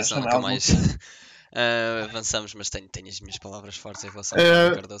avançado, e senão nunca mais avançamos, mas tenho as minhas palavras fortes em relação ao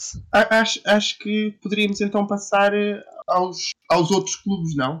Fábio Cardoso. Acho que poderíamos então passar aos outros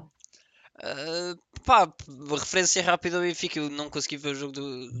clubes, não? Referência rápida ao Benfica, eu não consegui ver o jogo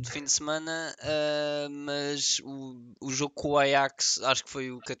do fim de semana, mas o jogo com o Ajax acho que foi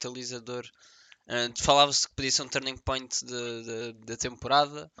o catalisador. Falava-se que podia ser um turning point da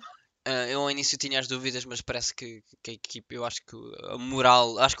temporada. Eu ao início tinha as dúvidas, mas parece que a equipe, eu acho que a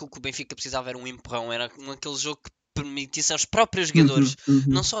moral, acho que o que o Benfica precisava era um empurrão, era aquele jogo que permitisse aos próprios jogadores,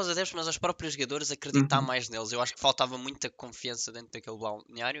 não só aos adeptos, mas aos próprios jogadores acreditar mais neles. Eu acho que faltava muita confiança dentro daquele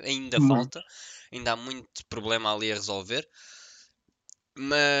balneário, ainda falta, ainda há muito problema ali a resolver,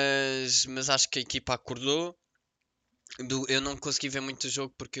 mas acho que a equipa acordou. Eu não consegui ver muito o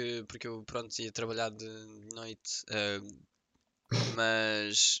jogo porque eu ia trabalhar de noite,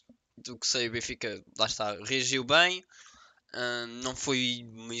 mas do que sei, o Benfica, lá está, reagiu bem. Não foi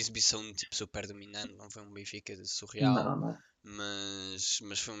uma exibição tipo super dominante, não foi um Benfica surreal, não. Mas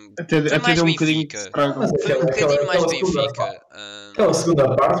foi até mais deu um Benfica. Foi um bocadinho mais Benfica. Aquela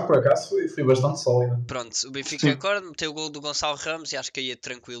segunda parte, por acaso, foi bastante sólida. Pronto, o Benfica acorda, meteu o gol do Gonçalo Ramos e acho que aí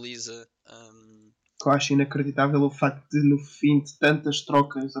tranquiliza. Eu acho inacreditável o facto de, no fim de tantas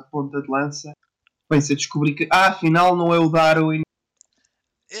trocas a ponta de lança, bem-se a descobrir que afinal não é o Darwin,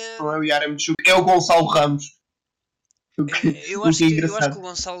 não é o Yaramchuk, é o Gonçalo Ramos. Eu acho que o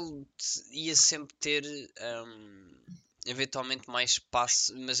Gonçalo ia sempre ter eventualmente mais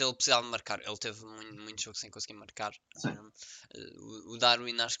espaço, mas ele precisava de marcar. Ele teve muito jogo sem conseguir marcar. O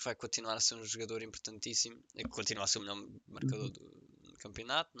Darwin acho que vai continuar a ser um jogador importantíssimo, continua a ser o melhor marcador do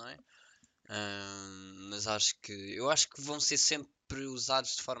campeonato, não é? Mas eu acho que vão ser sempre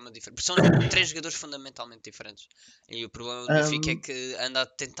usados de forma diferente, porque são três jogadores fundamentalmente diferentes, e o problema do Benfica é que anda a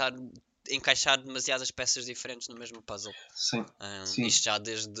tentar encaixar demasiadas peças diferentes no mesmo puzzle. Sim. Isto já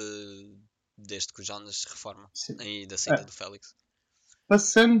desde que o Jonas se reforma e da saída do Félix.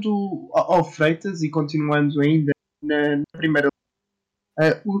 Passando ao Freitas e continuando ainda na primeira,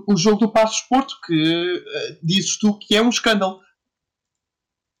 o jogo do Passos Porto, que dizes tu que é um escândalo.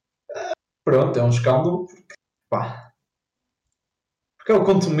 Pronto, é um escândalo porque é o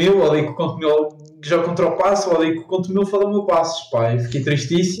Conto Meu, odeio que o Conto Meu joga contra o Passo, odeio que o Conto Meu fala o meu Passos, eu fiquei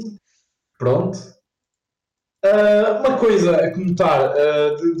tristíssimo, pronto, Uma coisa a comentar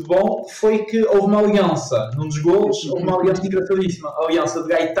de bom foi que houve uma aliança num dos golos, houve uma aliança engraçadíssima, a aliança de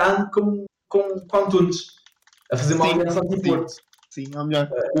Gaetano com Antunes, a fazer uma Sim, aliança anti-Porto. Sim, ou melhor,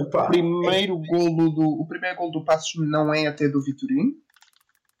 o Pá, primeiro golo do Passos não é até do Vitorino.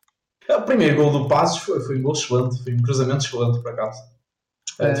 o primeiro gol do Passos foi um gol excelente, foi um cruzamento excelente, por acaso.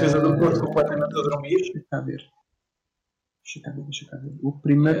 A defesa do Porto completamente a dormir. Deixa cá ver. O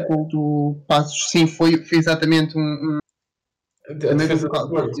primeiro gol do Passos, sim, foi exatamente A defesa do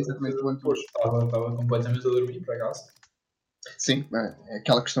Porto, exatamente, do Antunes. estava completamente a dormir, por acaso. Sim, é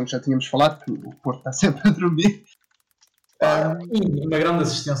aquela questão que já tínhamos falado, que o Porto está sempre a dormir. E uma grande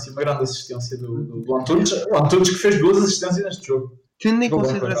assistência do Antunes. O Antunes que fez 2 assistências neste jogo. Tendo em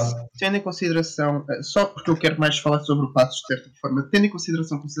consideração, só porque eu quero mais falar sobre o Passos de certa forma, tendo em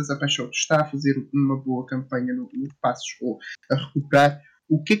consideração que o César Peixoto está a fazer uma boa campanha no Passos, ou a recuperar,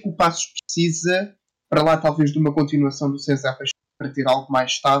 o que é que o Passos precisa, para lá talvez de uma continuação do César Peixoto, para ter algo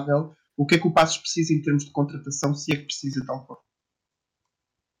mais estável, o que é que o Passos precisa em termos de contratação, se é que precisa de algo?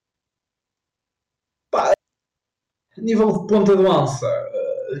 A nível de ponta de lança,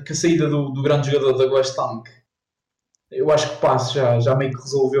 com a saída do grande jogador da West Ham, eu acho que o Passos já meio que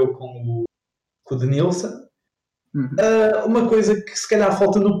resolveu com o Denilson. Uma coisa que se calhar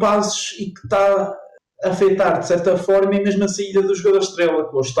falta no Passos e que está a afetar de certa forma é mesmo a saída do jogador estrela,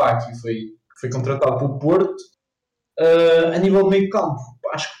 que hoje está aqui, foi contratado pelo Porto. A nível de meio campo,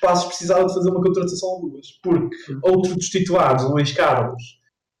 acho que o Passos precisava de fazer uma contratação ou duas, porque outro dos titulares, o Luís Carlos,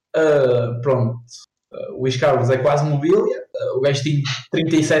 o Luís Carlos é quase mobília, o gajo tem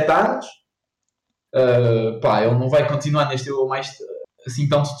 37 anos, ele não vai continuar neste nível mais assim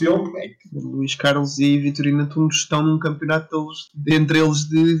tanto tempo. Luís Carlos e Vitorino Antunes estão num campeonato entre eles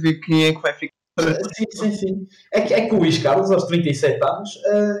de ver quem é que vai ficar. Sim. É que o Luís Carlos, aos 37 anos,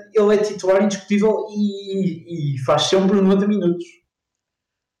 ele é titular indiscutível e faz sempre os 90 minutos.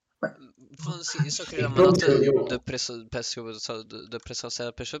 Assim, eu só queria dar uma nota da pressão ao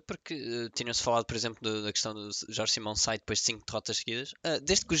César Peixoto, porque tinham-se falado, por exemplo, da questão do Jorge Simão sai depois de 5 derrotas seguidas.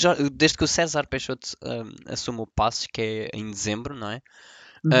 Desde que o César Peixoto assume o Passos, que é em dezembro, não é?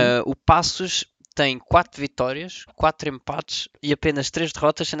 O Passos tem 4 vitórias, 4 empates e apenas 3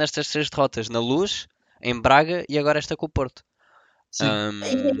 derrotas, sendo estas 3 derrotas na Luz, em Braga e agora esta com o Porto.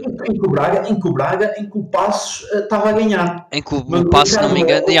 Em que o Passos estava a ganhar. Em que o Passos, se não me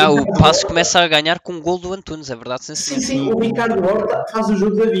engano, o Passos começa a ganhar com um gol do Antunes, é verdade? Sim, o Ricardo Horta faz o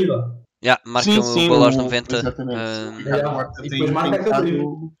jogo da vida. Marca o gol aos 90. Exatamente.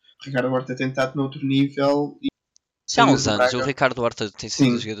 O Ricardo Horta tem tentado noutro nível. Já há uns anos, o Ricardo Horta tem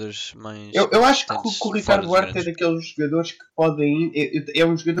sido dos jogadores mais. Eu acho que o Ricardo Horta é daqueles jogadores que podem ir. É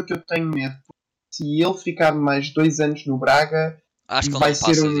um jogador que eu tenho medo. Se ele ficar mais 2 anos no Braga. Acho que ele não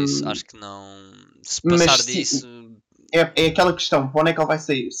passa disso. Acho que não. Se passar disso. É aquela questão: para onde é que ele vai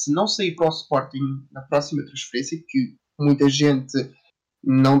sair? Se não sair para o Sporting na próxima transferência, que muita gente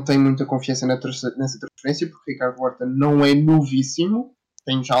não tem muita confiança nessa transferência, porque o Ricardo Horta não é novíssimo,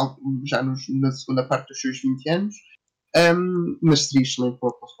 tem já na segunda parte dos seus 20 anos. Mas seria excelente para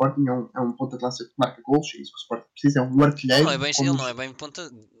o Sporting. É um ponta de lança que marca gols, é isso que o Sporting precisa, é um artilheiro. Ele não é bem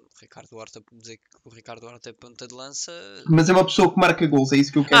ponta. Ricardo Horta, dizer que o Ricardo Horta é ponta de lança. Mas é uma pessoa que marca gols, é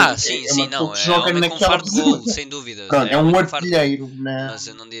isso que eu quero dizer. É um homem com fardo de gol, sem dúvida. É um artilheiro mas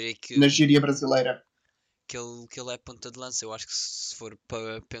eu não diria que na gíria brasileira. Que ele é ponta de lança. Eu acho que se for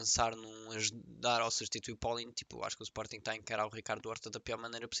para pensar num ajudar ou substituir o Paulinho, eu acho que o Sporting está a encarar o Ricardo Horta da pior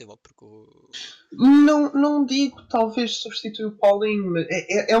maneira possível, porque não digo talvez substituir o Paulinho, mas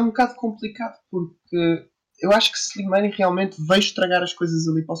é um bocado complicado, porque eu acho que Slimani realmente veio estragar as coisas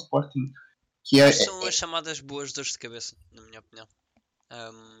ali para o Sporting. São as chamadas boas dores de cabeça, na minha opinião.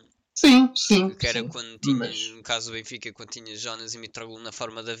 Sim. Que era quando tinha, no caso do Benfica, quando tinha Jonas e Mitroglou na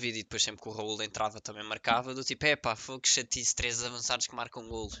forma da vida e depois sempre que o Raul entrava também marcava, do tipo, que chatice, 3 avançados que marcam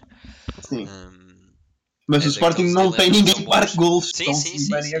golos. Sim. Mas o Sporting não tem ninguém que marque golos. Sim.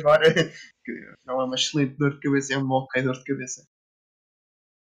 Agora, que não é uma excelente dor de cabeça, é uma ok dor de cabeça.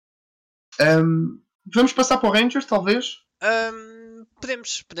 Vamos passar para o Rangers, talvez?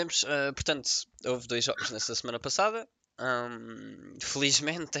 Podemos. Portanto, houve 2 jogos nessa semana passada.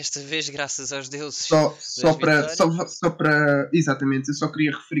 Felizmente, desta vez, graças aos deuses. Só para. Exatamente, eu só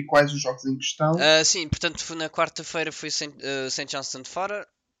queria referir quais os jogos em questão. Sim, portanto, na quarta-feira foi St. Johnston de fora.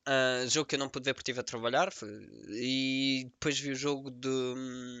 Jogo que eu não pude ver porque estive a trabalhar. E depois vi o jogo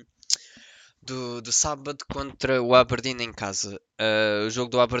do sábado contra o Aberdeen em casa. O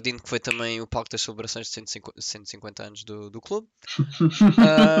jogo do Aberdeen que foi também o palco das celebrações de 150 anos do clube.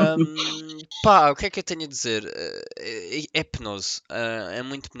 Pá, o que é que eu tenho a dizer? É penoso. É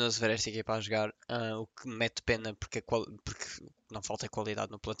muito penoso ver esta equipa a jogar. O que me mete pena porque não falta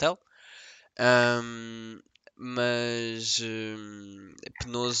qualidade no plantel. Ahm, mas é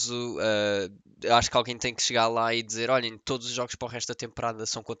penoso. Eu acho que alguém tem que chegar lá e dizer: olhem, todos os jogos para o resto da temporada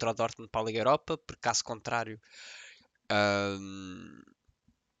são contra o Dortmund para a Liga Europa, porque caso contrário. ahm,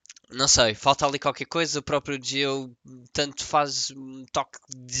 não sei, falta ali qualquer coisa. O próprio Gio tanto faz um toque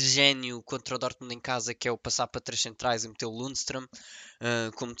de gênio contra o Dortmund em casa, que é o passar para três centrais e meter o Lundstram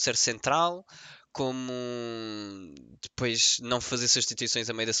como terceiro central, como depois não fazer substituições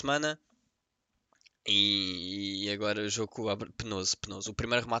a meio da semana. E agora o jogo penoso, penoso. O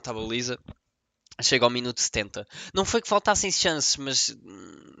primeiro remate à baliza chega ao minuto 70. Não foi que faltassem chances, mas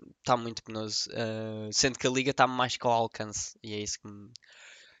está muito penoso. Sendo que a liga está mais que ao alcance. E é isso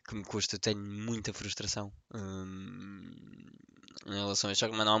que me custa. Eu tenho muita frustração em relação a este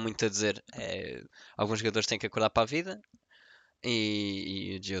jogo, mas não há muito a dizer. Alguns jogadores têm que acordar para a vida.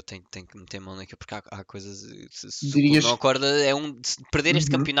 E o Gio tem que meter mão naquilo porque há coisas. Se o clube não Dirias. acorda, se perder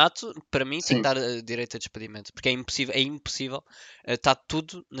este Uhum, campeonato, para mim, tem que sim. dar direito a despedimento. Porque é impossível. Está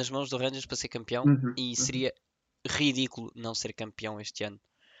tudo nas mãos do Rangers para ser campeão Uhum, e uhum. seria ridículo não ser campeão este ano.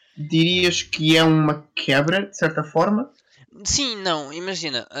 Dirias que é uma quebra, de certa forma? Sim, não,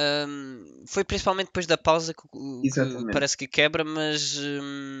 imagina, foi principalmente depois da pausa que Exatamente. parece que quebra, mas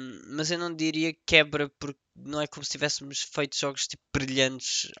eu não diria quebra porque não é como se tivéssemos feito jogos tipo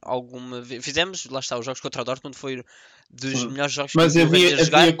brilhantes alguma vez. Fizemos, lá está, os jogos contra o Dortmund foi dos Sim. melhores jogos que eu Mas vi o Rangers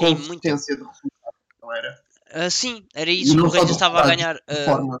jogar havia em muito tempo. consistência de resultado, não era? Sim, era E isso. não O só Rangers de estava a resultados, ganhar de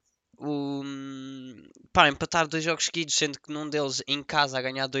performance. pá, empatar dois jogos seguidos, sendo que num deles em casa a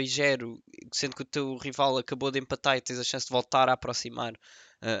ganhar 2-0, sendo que o teu rival acabou de empatar e tens a chance de voltar a aproximar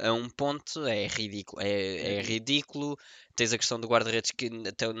a um ponto, é ridículo. É ridículo. Tens a questão do guarda-redes que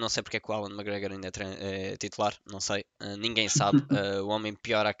até não sei porque é que o Alan McGregor ainda é titular, não sei. Ninguém sabe. O homem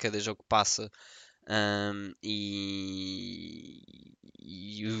piora a cada jogo que passa. A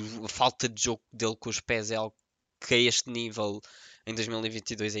falta de jogo dele com os pés é algo que a este nível em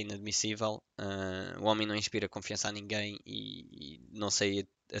 2022 é inadmissível. O homem não inspira confiança a ninguém e não sei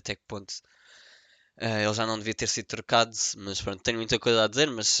até que ponto ele já não devia ter sido trocado, mas pronto, tenho muita coisa a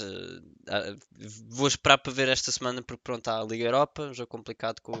dizer, mas vou esperar para ver esta semana porque pronto, há a Liga Europa, um jogo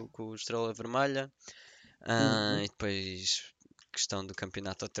complicado com o Estrela Vermelha. Uhum. E depois questão do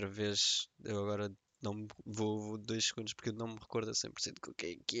campeonato outra vez. Eu agora não vou 2 segundos porque eu não me recordo a 100% com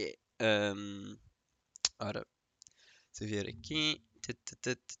quem é que é. Ora, se vier aqui.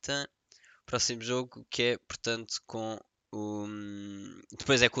 Próximo jogo que é, portanto, com o.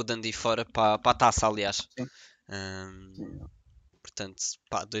 Depois é com o Dundee fora para a taça, aliás. Sim, Ahm, sim, Portanto,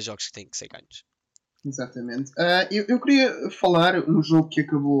 pá, 2 jogos que têm que ser ganhos. exatamente. Eu queria falar um jogo que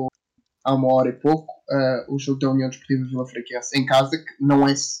acabou há uma hora e pouco, o jogo da União Desportiva Vila Franquense em casa, que não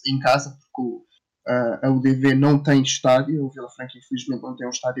é em casa, porque a UDV não tem estádio, o Vila Franca infelizmente não tem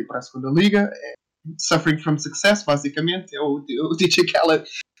um estádio para a segunda liga, é suffering from success, basicamente, é o DJ Keller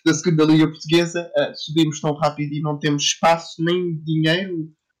da segunda liga portuguesa. Subimos tão rápido e não temos espaço nem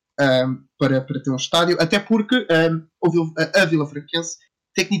dinheiro para ter um estádio, até porque a Vila Franquense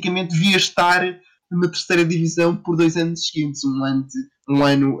tecnicamente devia estar na terceira divisão por 2 anos seguintes, um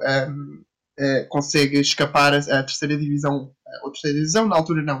ano consegue escapar à terceira divisão, ou terceira divisão, na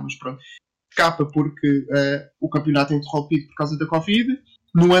altura não, mas pronto, escapa porque o campeonato é interrompido por causa da Covid.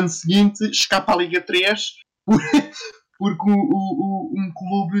 No ano seguinte, escapa à Liga 3 porque um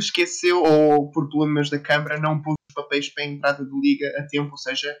clube esqueceu, ou por problemas da Câmara, não pôs os papéis para a entrada de Liga a tempo, ou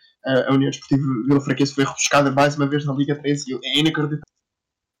seja, a União Desportiva Vila Franquense foi rebuscada mais uma vez na Liga 3 e é inacreditável.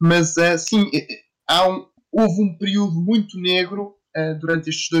 Mas sim, houve um período muito negro durante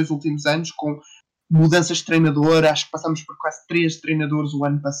estes 2 últimos anos, com mudanças de treinador. Acho que passamos por quase 3 treinadores o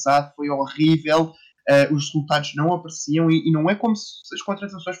ano passado, foi horrível. Os resultados não apareciam e não é como se as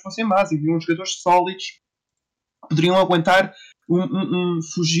contratações fossem más. Haviam jogadores sólidos que poderiam aguentar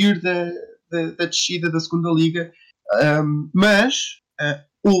fugir da descida da segunda liga. Mas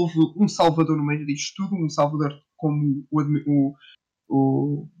houve um salvador no meio disto tudo, um salvador como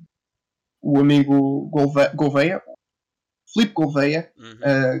o, o amigo Gouveia, Filipe Gouveia,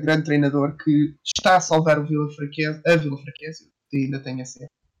 Uhum. grande treinador que está a salvar o a Vila Franquense, que ainda tem a ser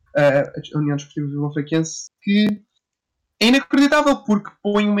a União Desportiva Vila Franquense, que é inacreditável porque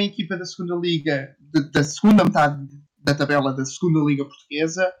põe uma equipa da segunda liga, da segunda metade da tabela da segunda liga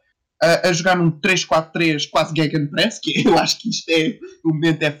portuguesa, a jogar num 3-4-3 quase Gegenpress, que eu acho que isto é o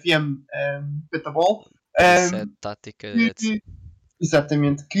momento FM Petabol. Reset, tática, etc.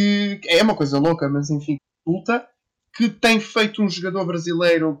 Exatamente, que é uma coisa louca, mas enfim, resulta. que tem feito um jogador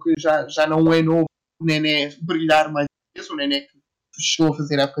brasileiro que já não é novo, o Nené, brilhar mais vezes. O Nené que chegou a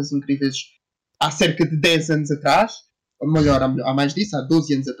fazer épocas incríveis há cerca de 10 anos atrás, ou melhor, há mais disso, há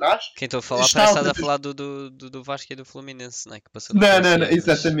 12 anos atrás. Quem estou a falar Está parece que outra estás a vez. falar do Vasco e do Fluminense, né? Que passaram por Não,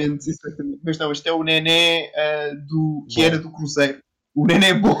 esse ano, mas exatamente. Mas não, este é o Nené que bom. era do Cruzeiro. O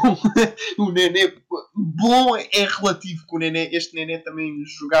Nené bom. O Nené bom é relativo, que este Nené também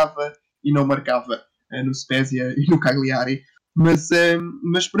jogava e não marcava no Spezia e no Cagliari. Mas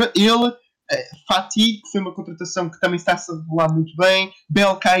ele, Fati, que foi uma contratação que também está-se a revelar muito bem,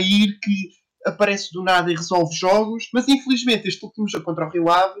 Belcair, que aparece do nada e resolve jogos, mas infelizmente este último jogo contra o Rio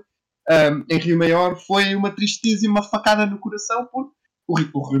Ave, em Rio Maior, foi uma tristeza e uma facada no coração, porque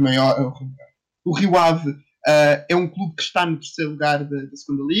o Rio Maior, o Rio Ave é um clube que está no terceiro lugar da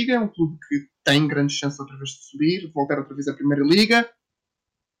segunda liga, é um clube que tem grandes chances outra vez de subir, de voltar outra vez à primeira liga,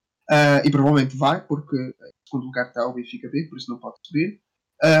 e provavelmente vai, porque em segundo lugar está o Benfica B, por isso não pode subir.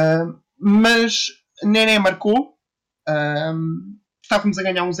 Mas Nené marcou, estávamos a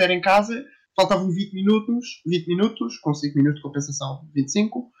ganhar 1-0 em casa, faltavam 20 minutos, com 5 minutos de compensação,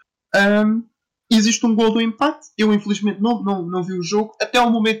 25. Existe um gol do empate. Eu infelizmente não vi o jogo, até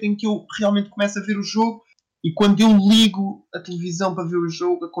ao momento em que eu realmente começo a ver o jogo, e quando eu ligo a televisão para ver o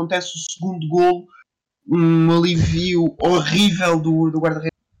jogo, acontece o segundo gol, um alívio horrível do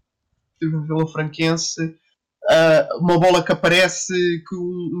guarda-redes do Vila Franquense, uma bola que aparece, que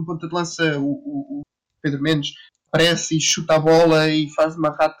um ponta de lança, o Pedro Mendes, aparece e chuta a bola e faz uma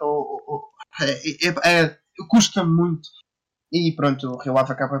rata. Custa-me muito. E pronto, o Rio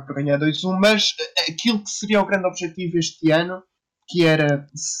Ave acaba por ganhar 2-1, mas aquilo que seria o grande objetivo este ano, que era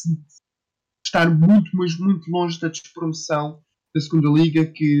estar muito, mas muito longe da despromoção da segunda liga,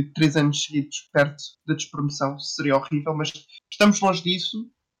 que 3 anos seguidos perto da despromoção seria horrível, mas estamos longe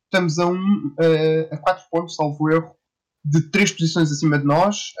disso. Estamos a 4 pontos, salvo erro, de 3 posições acima de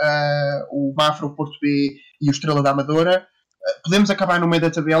nós, o Mafra, o Porto B e o Estrela da Amadora. Podemos acabar no meio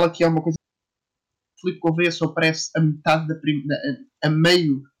da tabela, que é uma coisa que Filipe Gouveia só aparece a metade a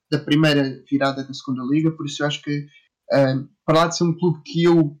meio da primeira virada da segunda liga, por isso eu acho que para lá de ser um clube que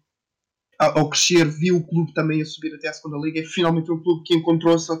eu ao crescer vi o clube também a subir até à segunda liga, é finalmente um clube que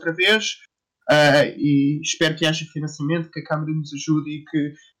encontrou-se outra vez, e espero que haja financiamento, que a Câmara nos ajude e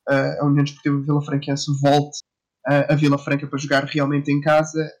que a União Desportiva Vila Franquense volte a Vila Franca para jogar realmente em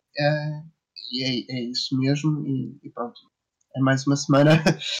casa, e é isso mesmo, e pronto, é mais uma semana.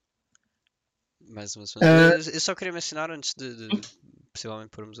 Mais uma semana. Eu só queria mencionar, antes de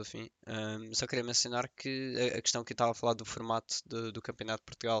possivelmente pormos o fim, só queria mencionar que a questão que eu estava a falar do formato do Campeonato de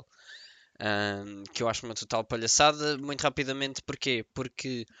Portugal, que eu acho uma total palhaçada, muito rapidamente, porquê?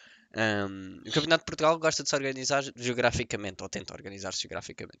 Porque o Campeonato de Portugal gosta de se organizar geograficamente, ou tenta organizar-se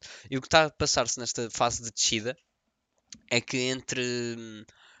geograficamente. E o que está a passar-se nesta fase de descida é que entre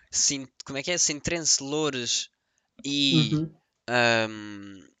como é que é? Sintrense, Loures e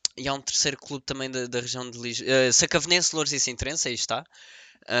e há um terceiro clube também da região de Lisboa, Sacavenense, Loures e Sintrense, aí está,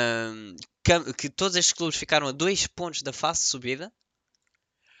 que todos estes clubes ficaram a 2 pontos da fase de subida.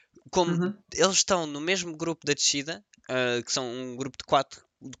 Como eles estão no mesmo grupo da descida, que são um grupo de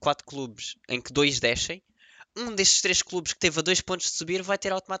 4 clubes em que 2 descem, um destes 3 clubes que teve a 2 pontos de subir vai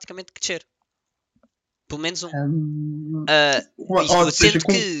ter automaticamente que descer. Pelo menos um. Ou seja,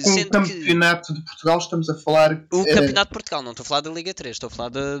 com o Campeonato de Portugal estamos a falar... O Campeonato de Portugal, não estou a falar da Liga 3, estou a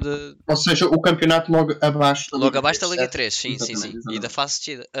falar Ou seja, o campeonato logo abaixo da Liga 3, sim. Exatamente. E da fase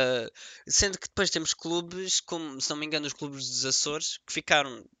de descida. Sendo que depois temos clubes, como se não me engano os clubes dos Açores, que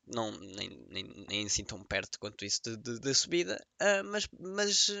ficaram nem assim tão perto quanto isso da subida,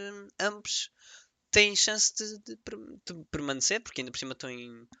 mas ambos têm chance de permanecer, porque ainda por cima estão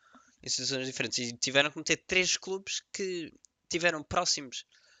em situações diferentes, e tiveram que meter 3 clubes que tiveram próximos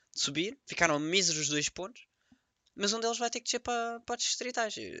de subir, ficaram a míseros 2 pontos, mas um deles vai ter que descer para os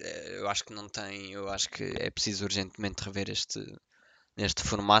distritais. Eu acho que não tem, eu acho que é preciso urgentemente rever este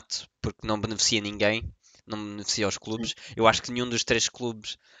formato, porque não beneficia ninguém, não beneficia os clubes. Eu acho que nenhum dos 3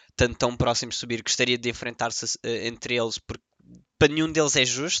 clubes, tanto tão próximos de subir, gostaria de enfrentar-se entre eles, porque para nenhum deles é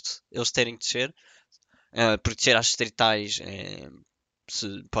justo eles terem que descer, porque descer às distritais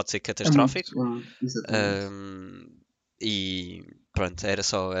pode ser catastrófico. E pronto, era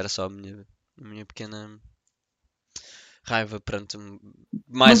só a minha pequena raiva perante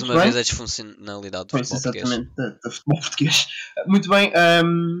mais uma vez a disfuncionalidade do futebol português. Exatamente, do futebol português. Muito bem,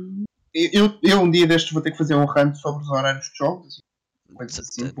 eu um dia destes vou ter que fazer um rant sobre os horários de jogos,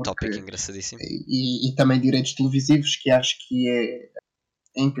 assim, tópico engraçadíssimo. E também direitos televisivos, que acho que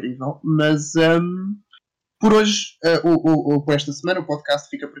é incrível, mas Por hoje, por esta semana, o podcast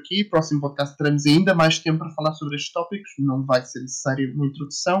fica por aqui. Próximo podcast teremos ainda mais tempo para falar sobre estes tópicos. Não vai ser necessário uma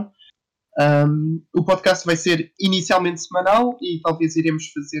introdução. O podcast vai ser inicialmente semanal e talvez iremos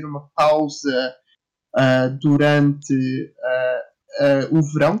fazer uma pausa durante o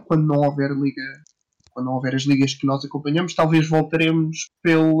verão, quando não houver as ligas que nós acompanhamos. Talvez voltaremos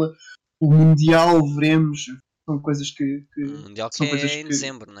pelo o Mundial, veremos. São coisas que O Mundial que são é coisas em que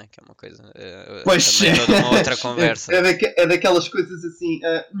dezembro, né? Que é uma coisa. pois Também toda uma outra conversa. é daquelas coisas assim,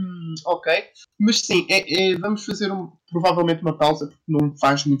 ok. Mas sim, vamos fazer provavelmente uma pausa, porque não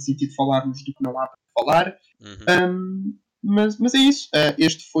faz muito sentido falarmos do que não há para falar. Uhum. Mas é isso.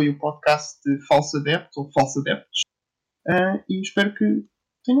 Este foi o podcast de Falsos Adeptos ou Falsos Adeptos. E espero que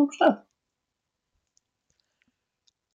tenham gostado.